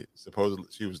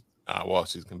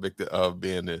she's convicted of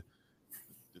being the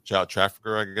child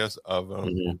trafficker, I guess, of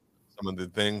some of the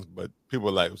things. But people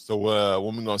are like, so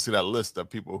when we gonna see that list of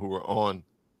people who were on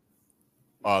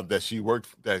that she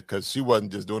worked that, because she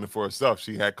wasn't just doing it for herself,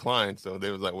 she had clients. So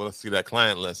they was like, well, let's see that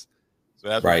client list. So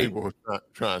that's what people were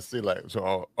trying to see. Like,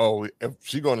 so if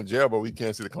she going to jail, but we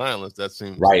can't see the client list, that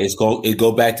seems right. It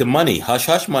go back to money,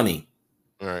 hush money.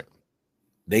 All right.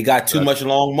 They got too much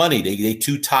long money. They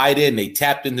too tied in. They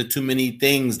tapped into too many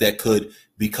things that could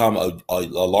become a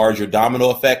larger domino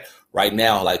effect. Right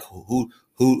now, like who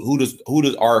does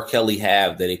R. Kelly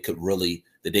have that they could really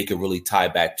tie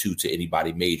back to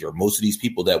anybody major? Most of these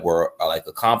people that were like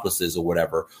accomplices or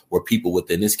whatever were people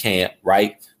within this camp,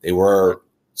 right? They were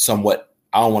somewhat,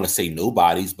 I don't want to say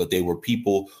nobodies, but they were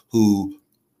people who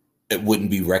it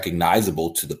wouldn't be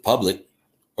recognizable to the public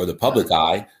or the public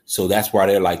eye. So that's why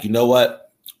they're like, you know what?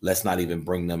 Let's not even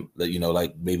bring them, let's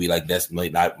not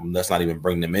even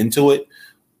bring them into it.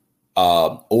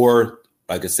 Or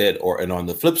like I said, and on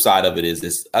the flip side of it is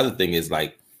this other thing is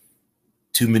like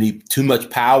too much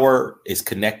power is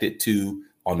connected to,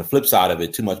 on the flip side of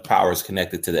it, too much power is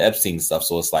connected to the Epstein stuff.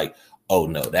 So it's like, oh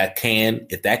no, if that can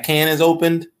is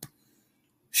opened,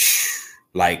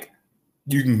 like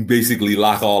you can basically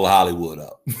lock all of Hollywood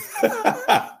up.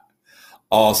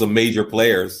 All some major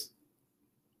players.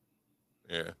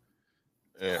 Yeah.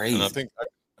 And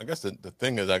I guess the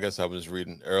thing is, I guess I was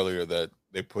reading earlier that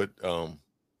they put R.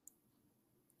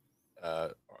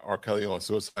 Kelly on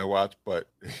suicide watch, but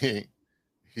he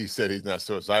said he's not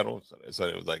suicidal. So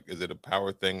it was like, is it a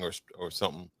power thing or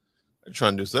something they're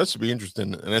trying to do? So that should be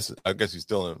interesting. And I guess he's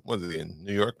still in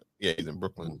New York? Yeah, he's in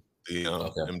Brooklyn, the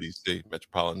MDC,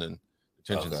 Metropolitan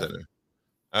Detention Center.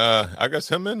 I guess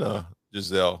him and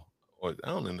Giselle, or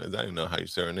I don't even know how you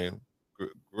say her name.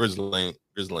 Ghislaine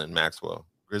Maxwell.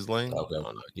 Ghislaine? Okay.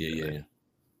 Yeah.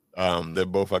 They're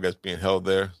both, I guess, being held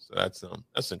there. So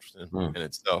that's interesting in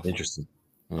itself. Interesting.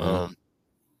 But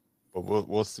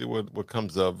we'll see what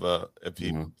comes of if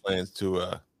he plans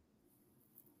to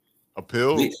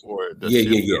appeal or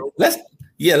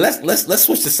yeah. Let's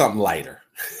switch to something lighter.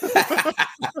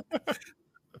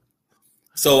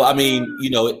 So I mean,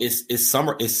 it's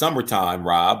summertime,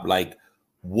 Rob. Like,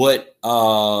 what's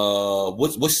our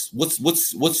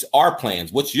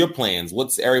plans? What's your plans?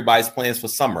 What's everybody's plans for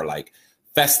summer? Like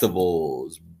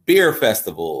festivals, beer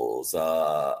festivals.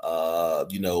 I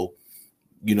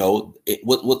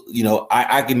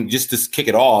can just to kick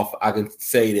it off. I can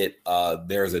say that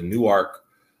there's a Newark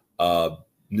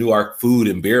Food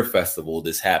and Beer Festival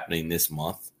that's happening this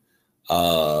month,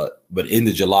 but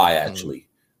into July actually.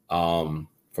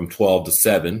 From 12 to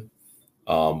 7.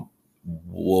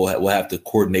 We'll have to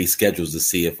coordinate schedules to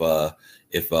see if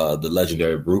the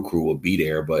legendary Brew Crew will be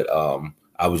there. But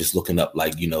I was just looking up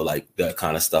like that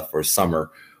kind of stuff for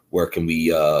summer. Where can we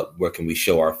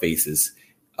show our faces?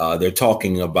 They're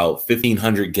talking about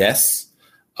 1,500 guests,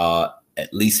 at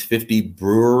least 50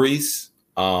 breweries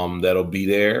that'll be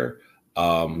there.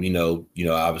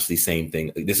 Obviously same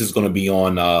thing. This is going to be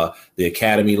on the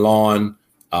Academy lawn.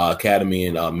 Academy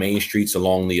and Main Streets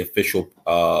along the official.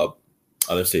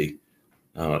 Let's see.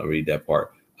 I don't read that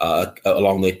part.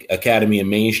 Along the Academy and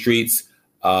Main Streets,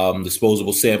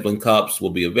 disposable sampling cups will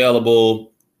be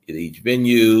available at each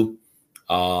venue,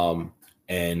 and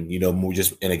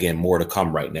more to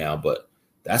come right now. But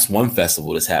that's one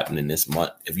festival that's happening this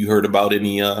month. Have you heard about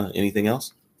anything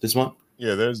else this month?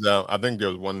 Yeah, there's. I think there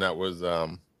was one that was. I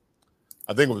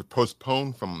think it was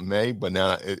postponed from May, but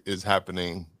now it is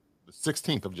happening.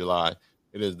 16th of July.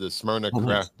 It is the Smyrna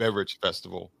Craft Beverage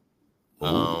Festival,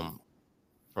 from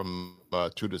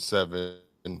 2 to 7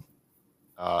 in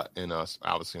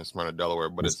obviously in Smyrna, Delaware.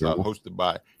 But it's hosted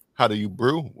by How Do You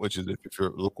Brew, which is if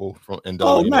you're local in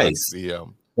Delaware. Oh, nice.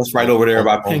 That's right over there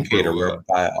by Pincater,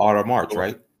 by Auto March,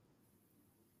 right?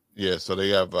 Yeah. So they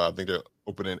have. I think they're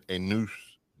opening a new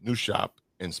shop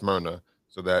in Smyrna.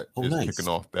 So that is kicking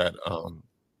off that.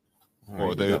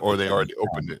 Or they already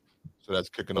opened it. So that's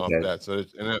kicking off that. So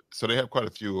they have quite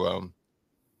a few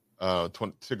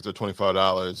tickets are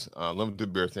 $25.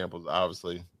 Limited beer samples,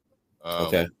 obviously.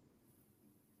 Limited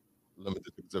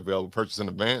tickets available. Purchase in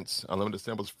advance. Unlimited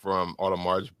samples from Auto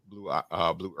March, Blue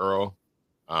Earl,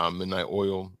 Midnight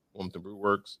Oil, Wilmington Brew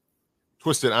Works,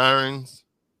 Twisted Irons,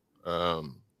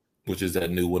 which is that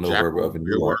new one over in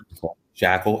New York.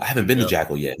 Jackal. I haven't been to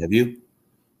Jackal yet. Have you?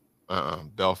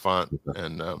 Belfont,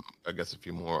 and I guess a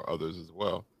few more others as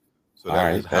well. So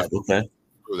that's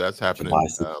happening.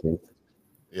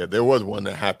 There was one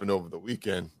that happened over the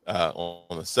weekend on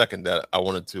the 2nd that I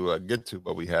wanted to get to,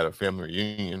 but we had a family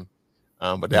reunion.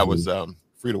 But that was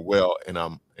Frida Well and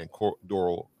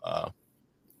Doral.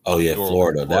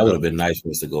 Florida. That would have been nice for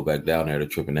us to go back down there to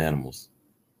Tripping Animals.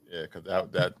 Yeah, because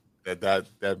that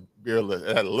beer list,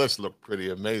 that list looked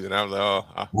pretty amazing. I was like,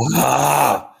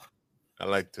 I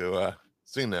like to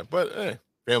seen that, but hey,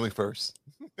 family first.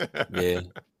 Yeah.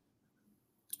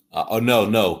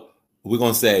 No. We're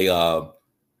gonna say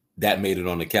that made it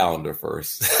on the calendar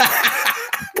first.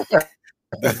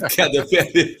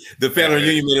 the family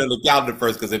reunion made it on the calendar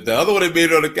first, because if the other one had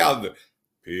made it on the calendar,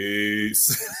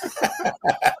 peace.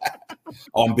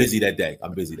 I'm busy that day.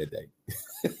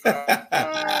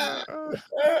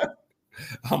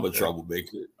 I'm a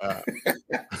troublemaker.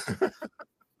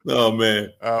 Oh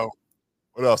man.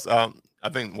 What else? I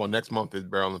think next month is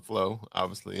Barrel and Flow,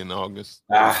 obviously in August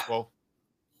 12th.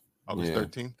 August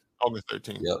 13th. August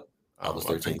 13th. Yep. August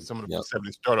 13th. I think some of the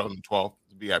festivities start on the 12th.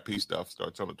 The VIP stuff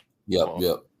starts on the 12th.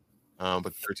 Yep.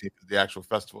 But 13th is the actual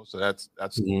festival. So that's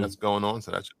going on.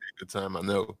 So that should be a good time. I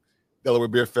know Delaware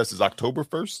Beer Fest is October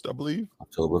 1st, I believe.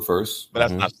 October 1st. But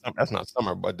that's not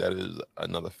summer, but that is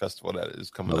another festival that is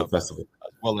coming up. Festival.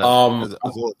 As well as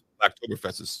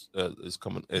Oktoberfest is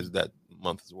coming is that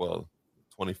month as well.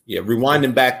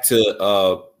 Rewinding back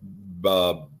to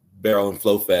Barrel and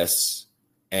Flow Fest,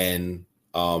 and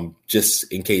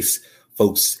just in case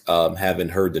folks haven't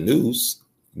heard the news,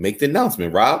 make the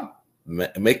announcement, Rob.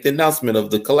 Make the announcement of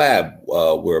the collab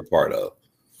we're a part of.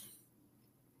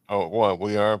 Oh, well,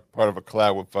 we are part of a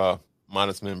collab with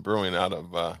Modest Men Brewing out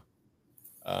of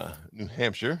New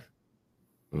Hampshire.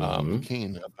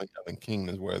 Keene, I think Keene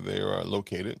is where they are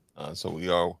located. So we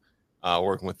are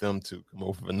working with them to come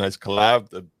up with a nice collab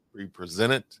to be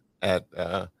presented at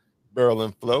Barrel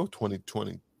and Flow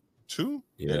 2022.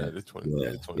 That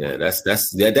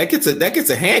gets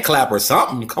a hand clap or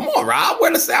something. Come on, Rob,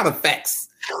 where are the sound effects?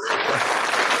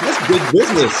 That's big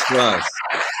business for us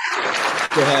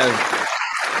to have.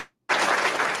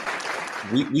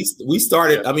 We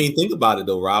started. I mean, think about it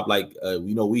though, Rob. Like,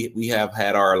 we have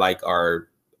had our I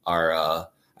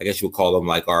guess you would call them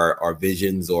like our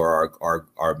visions or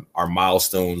our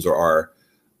milestones or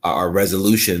our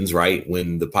resolutions, right?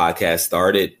 When the podcast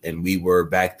started, and we were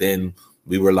back then,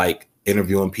 we were like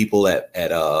interviewing people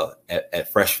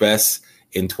at Fresh Fest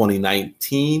in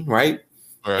 2019, right?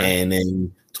 And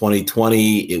in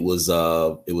 2020, it was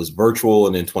virtual,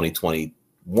 and in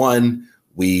 2021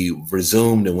 we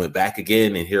resumed and went back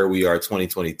again, and here we are,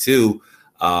 2022,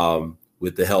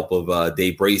 with the help of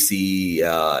Dave Bracy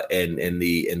and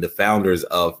the founders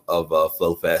of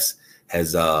Flow Fest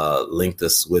has linked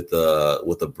us with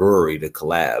a brewery to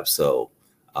collab. So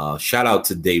shout out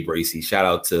to Dave Bracy, shout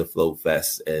out to Flow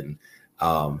Fest, and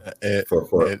for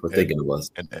thinking of us.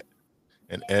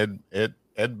 And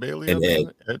Ed Bailey,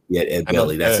 and Ed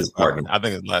Bailey, that's his partner. I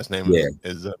think his last name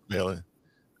is Bailey.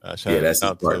 Shout that's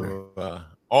out his partner. To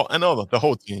all the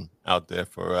whole team out there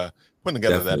for putting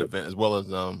together that event, as well as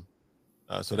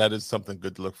so that is something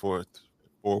good to look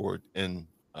forward in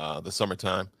the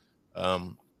summertime.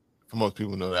 For most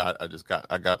people know that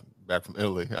I got back from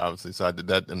Italy, obviously, so I did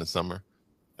that in the summer.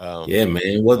 Yeah, man,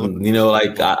 it wasn't,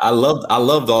 like I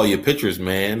loved all your pictures,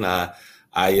 man.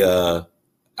 I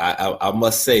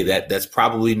must say that's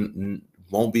probably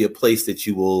won't be a place that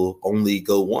you will only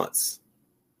go once.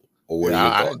 Or what are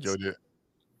your thoughts? enjoyed it.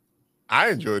 I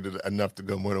enjoyed it enough to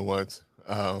go more than once.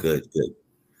 Good.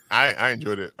 I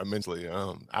enjoyed it immensely.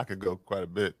 I could go quite a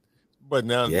bit, but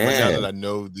now that I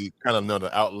know the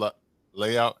outlet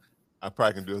layout, I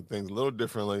probably can do things a little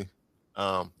differently.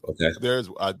 Okay.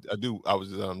 I was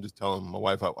just telling my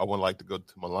wife I would like to go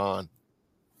to Milan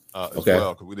as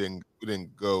well, because we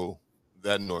didn't go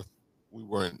that north. We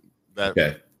weren't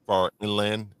that far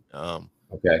inland. So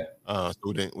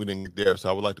we didn't get there. So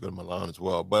I would like to go to Milan as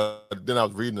well. But then I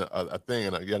was reading a thing,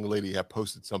 and a young lady had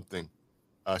posted something.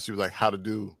 She was like, how to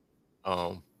do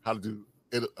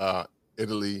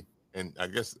Italy, and I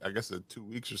guess 2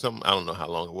 weeks or something. I don't know how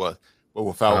long it was, but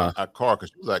without a car,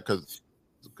 because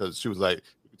she was like,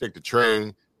 you can take the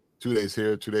train, 2 days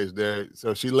here, 2 days there.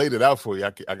 So she laid it out for you.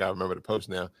 I gotta remember the post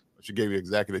now. She gave you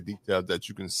exactly the details that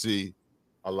you can see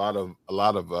a lot of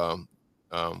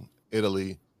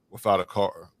Italy without a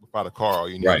car. All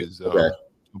you need is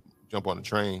jump on the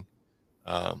train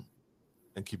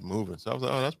and keep moving. So I was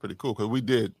like, oh, that's pretty cool, because we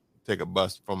did take a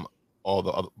bus from all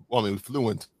the other. Well, I mean, we flew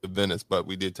into Venice, but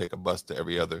we did take a bus to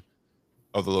every other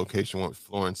location, went to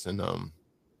Florence and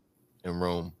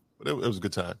Rome. But it was a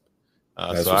good time.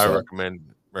 So I recommend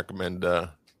that.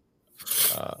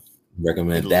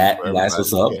 That's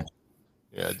what's up.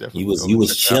 Yeah, definitely. You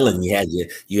was chilling. You had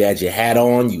your hat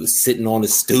on. You was sitting on the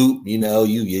stoop.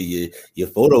 Your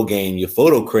photo game, your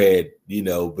photo cred.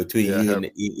 Between you and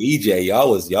EJ, y'all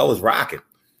was rocking.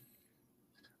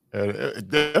 It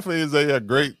definitely is a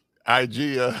great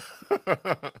IG.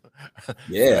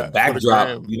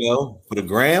 Backdrop. For the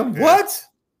gram. Yeah. What?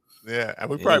 Yeah, and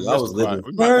we probably was living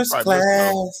first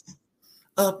class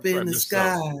up in the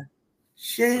sky.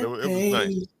 Champagne. It was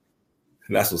nice.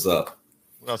 That's what's up.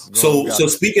 So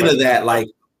speaking of that, like,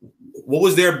 what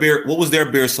was their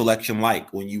beer selection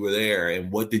like when you were there,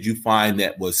 and what did you find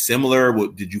that was similar?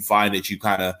 What did you find that you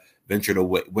kind of ventured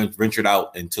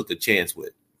out and took a chance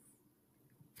with?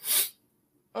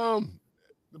 The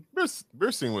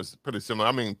beer scene was pretty similar.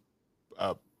 I mean,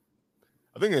 I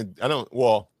didn't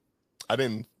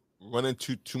run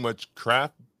into too much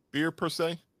craft beer per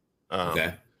se.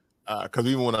 Because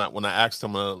even when I asked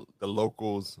some of the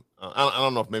locals, I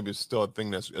don't know if maybe it's still a thing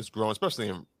that's growing, especially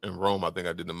in Rome. I think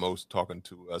I did the most talking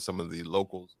to some of the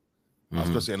locals,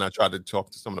 especially, and I tried to talk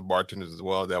to some of the bartenders as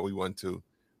well that we went to.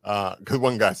 Because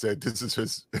one guy said this is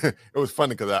his. It was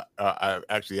funny because I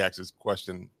actually asked this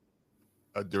question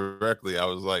directly. I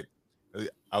was like, can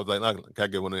I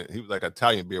get one? He was like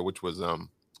Italian beer, which was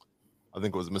I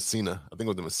think it was Messina. I think it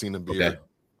was the Messina beer.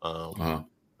 Okay.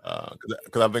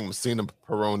 Because I think Messina,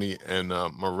 Peroni, and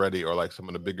Moretti are like some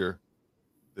of the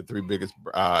three biggest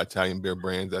Italian beer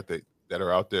brands that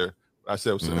are out there. I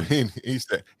said, he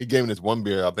said he gave me this one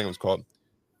beer. I think it was called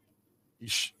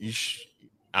Ish.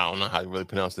 I don't know how you really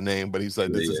pronounce the name, but he's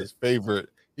like, this is his favorite.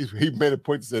 He made a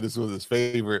point to say this was his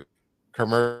favorite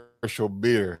commercial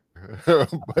beer. But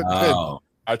then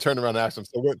I turned around and asked him,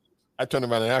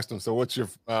 so what's your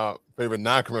favorite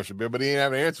non-commercial beer? But he didn't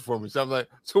have an answer for me. So I'm like,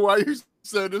 so why you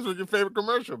said this was your favorite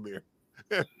commercial beer?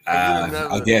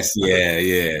 I guess,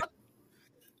 yeah.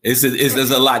 It's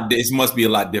a lot. It must be a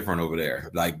lot different over there.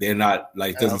 Like, they're not,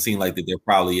 like, it doesn't seem like that they're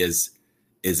probably as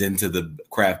into the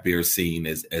craft beer scene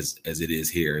as it is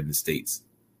here in the States.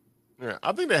 Yeah,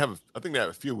 I think they have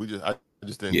a few. I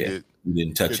just didn't we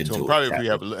didn't touch into it. Probably if we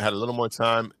had a little more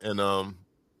time, and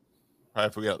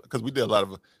probably forget, because we did a lot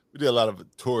of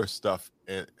tourist stuff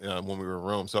when we were in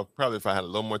Rome. So probably if I had a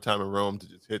little more time in Rome to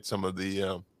just hit some of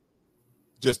the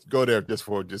just go there just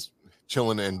for just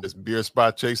chilling and just beer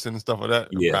spot chasing and stuff like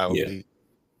that.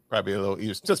 Probably a little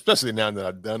easier, especially now that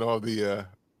I've done all the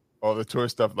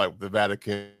tourist stuff like the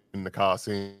Vatican, the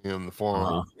Colosseum, the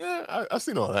Forum. Yeah, I've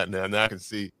seen all that now. Now I can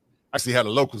see how the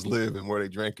locals live and where they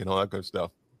drink and all that good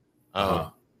stuff.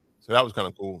 So that was kind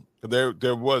of cool.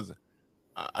 There was,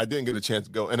 I didn't get a chance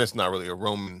to go, and it's not really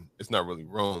Rome,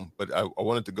 but I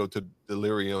wanted to go to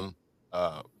Delirium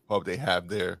pub they have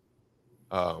there,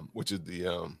 which is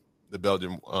the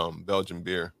Belgian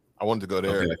beer. I wanted to go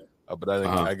there, but I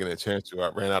didn't get a chance to. I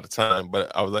ran out of time,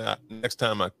 but I was like, next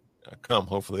time I come,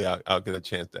 hopefully I'll get a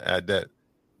chance to add that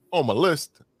on my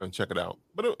list and check it out.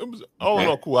 But it was all in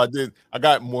all cool. I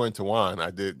got more into wine.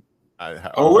 I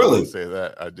really say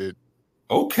that I did.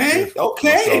 Okay.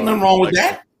 Ain't nothing wrong with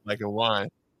that. Like in wine.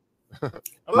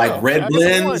 Like red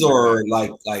blends or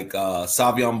like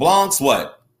Sauvignon Blancs,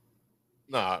 what?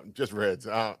 Nah, just reds.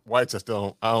 Whites I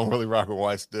don't really rock with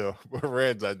whites still. But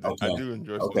reds I do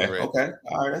enjoy some reds. Okay.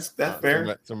 All right, that's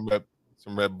fair. Some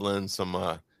red blends, some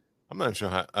I'm not sure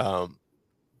how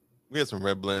we had some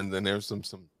red blends and there's some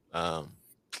I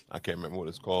can't remember what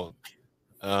it's called.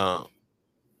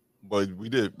 But we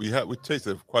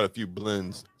tasted quite a few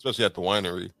blends, especially at the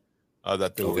winery.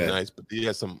 That they were nice, but he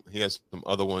has some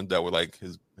other ones that were like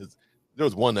his. There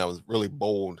was one that was really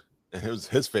bold, and it was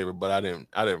his favorite, but I didn't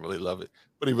really love it.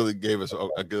 But he really gave us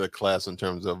a good class in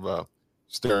terms of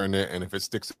stirring it, and if it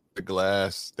sticks to the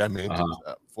glass, that means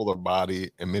it's fuller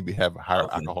body and maybe have a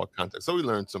higher alcohol content. So we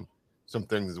learned some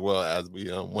things as well as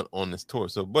we went on this tour.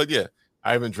 So, but yeah,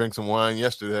 I even drank some wine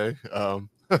yesterday.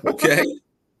 Okay.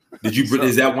 Did you?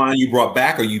 Is that wine you brought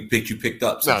back, or you picked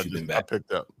up since you've been back? I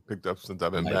picked up since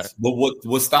I've been back. But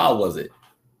what style was it?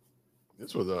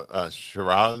 This was a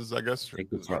Shiraz, I guess.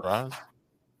 Shiraz.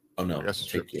 Oh no, I guess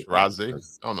Shiraz. I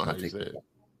don't know how you say it.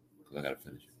 I gotta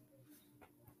finish.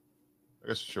 I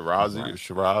guess Shiraz or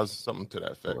Shiraz, something to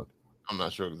that effect. I'm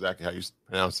not sure exactly how you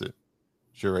pronounce it.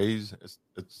 Shiraz.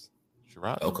 It's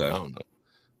Shiraz. Okay. I don't know.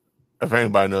 If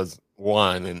anybody knows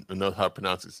wine and knows how to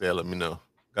pronounce it, say, let me know.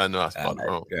 I know I spelled it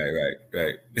wrong.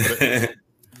 Right.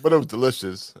 But it was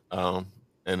delicious. And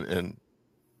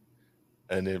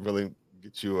it really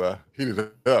gets you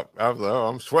heated up. I was like,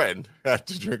 I'm sweating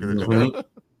after drinking it.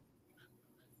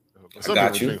 Some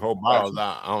people drink whole bottles.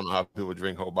 I don't know how people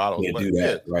drink whole bottles. Can't do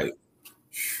that, right?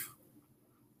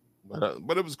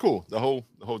 But it was cool. The whole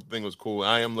thing was cool.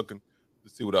 I am looking to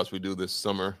see what else we do this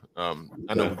summer.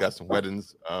 I know we got some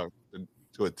weddings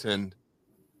to attend.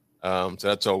 So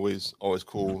that's always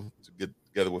cool to get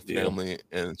together with family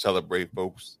and celebrate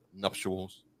folks'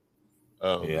 nuptials.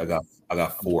 I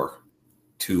got 4,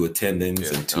 2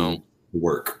 attendings and 2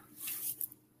 work.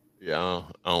 Yeah,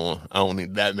 I don't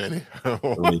need that many. I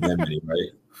don't need that many,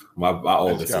 right? My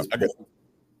oldest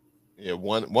is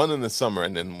one in the summer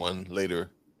and then one later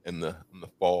in the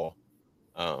fall.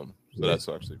 So that's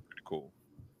actually pretty cool.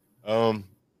 All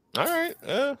right.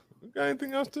 We got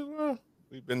anything else to?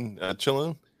 We've been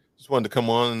chilling. Just wanted to come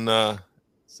on and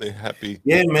say happy.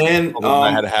 Yeah, man.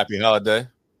 I had a happy holiday.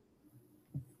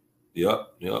 Yep.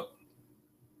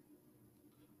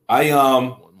 I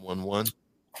 111.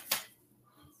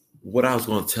 What I was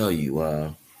going to tell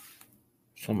you,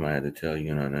 something I had to tell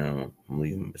you, and now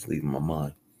it's leaving my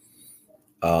mind.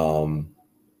 I'll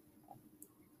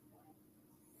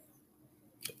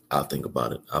think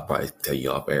about it. I'll probably tell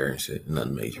you off air and shit.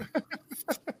 Nothing major.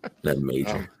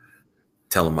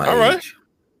 Tell them my age.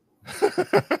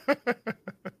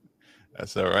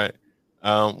 That's all right.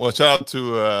 Well, shout out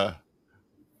to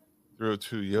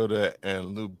Yoda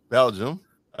and Lou Belgium.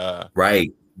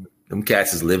 Right. Them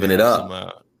cats is living it up.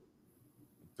 Some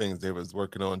things they was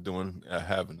working on doing,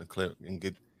 having the clip and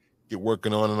get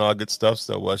working on and all good stuff.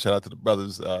 So shout out to the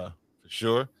brothers for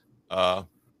sure. Well,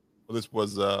 this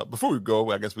was before we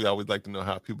go, I guess we always like to know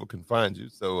how people can find you.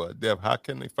 So Dev, how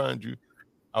can they find you?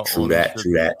 True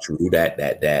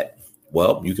that.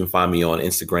 Well, you can find me on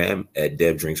Instagram at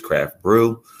Dev Drinks Craft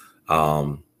Brew.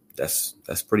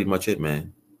 That's pretty much it,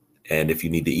 man. And if you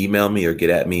need to email me or get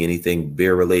at me anything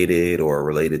beer related or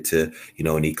related to,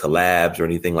 any collabs or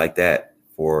anything like that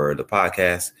for the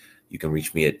podcast, you can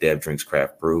reach me at Dev Drinks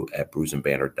Craft Brew at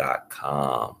bruisingbanter.com.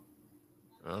 All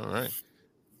right.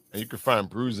 And you can find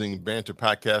Bruising Banter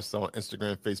Podcast on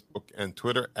Instagram, Facebook, and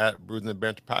Twitter at Bruising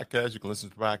Banter Podcast. You can listen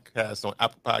to podcasts on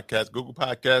Apple Podcasts, Google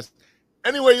Podcasts.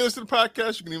 Anywhere you listen to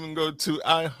podcasts, you can even go to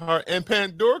iHeart and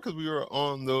Pandora because we are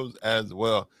on those as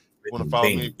well. If you want to follow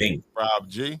me, Rob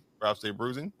G. Rob Stay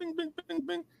Bruising. Bing, bing, bing,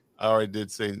 bing. I already did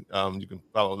say you can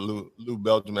follow Lou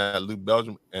Belgium at Lou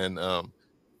Belgium and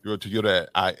go to Yoda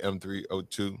at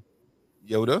IM302.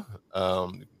 Yoda.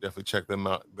 You can definitely check them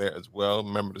out there as well.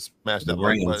 Remember to smash that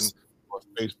like button on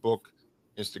Facebook,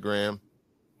 Instagram,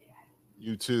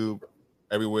 YouTube,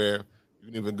 everywhere. You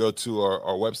can even go to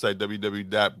our website,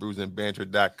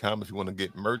 www.bruisingbanter.com, if you want to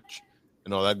get merch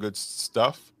and all that good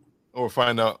stuff, or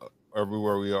find out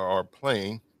everywhere we are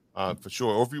playing for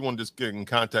sure. Or if you want to just get in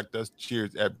contact us,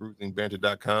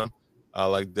 cheers@bruisingbanter.com.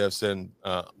 Like Dev said,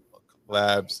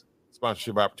 collabs,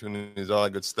 sponsorship opportunities, all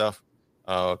that good stuff.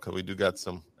 Because we do got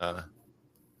some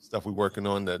stuff we're working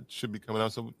on that should be coming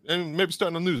out. So, and maybe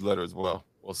starting a newsletter as well.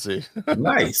 We'll see.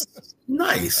 Nice.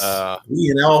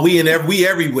 We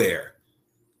everywhere.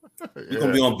 We're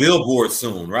gonna be on Billboard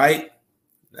soon, right?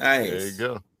 Nice. There you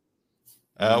go.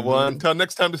 Well, until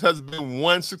next time, this has been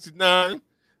 169.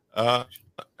 Have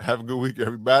a good week,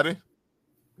 everybody.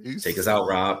 Peace. Take us out,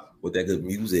 Rob, with that good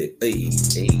music. Hey.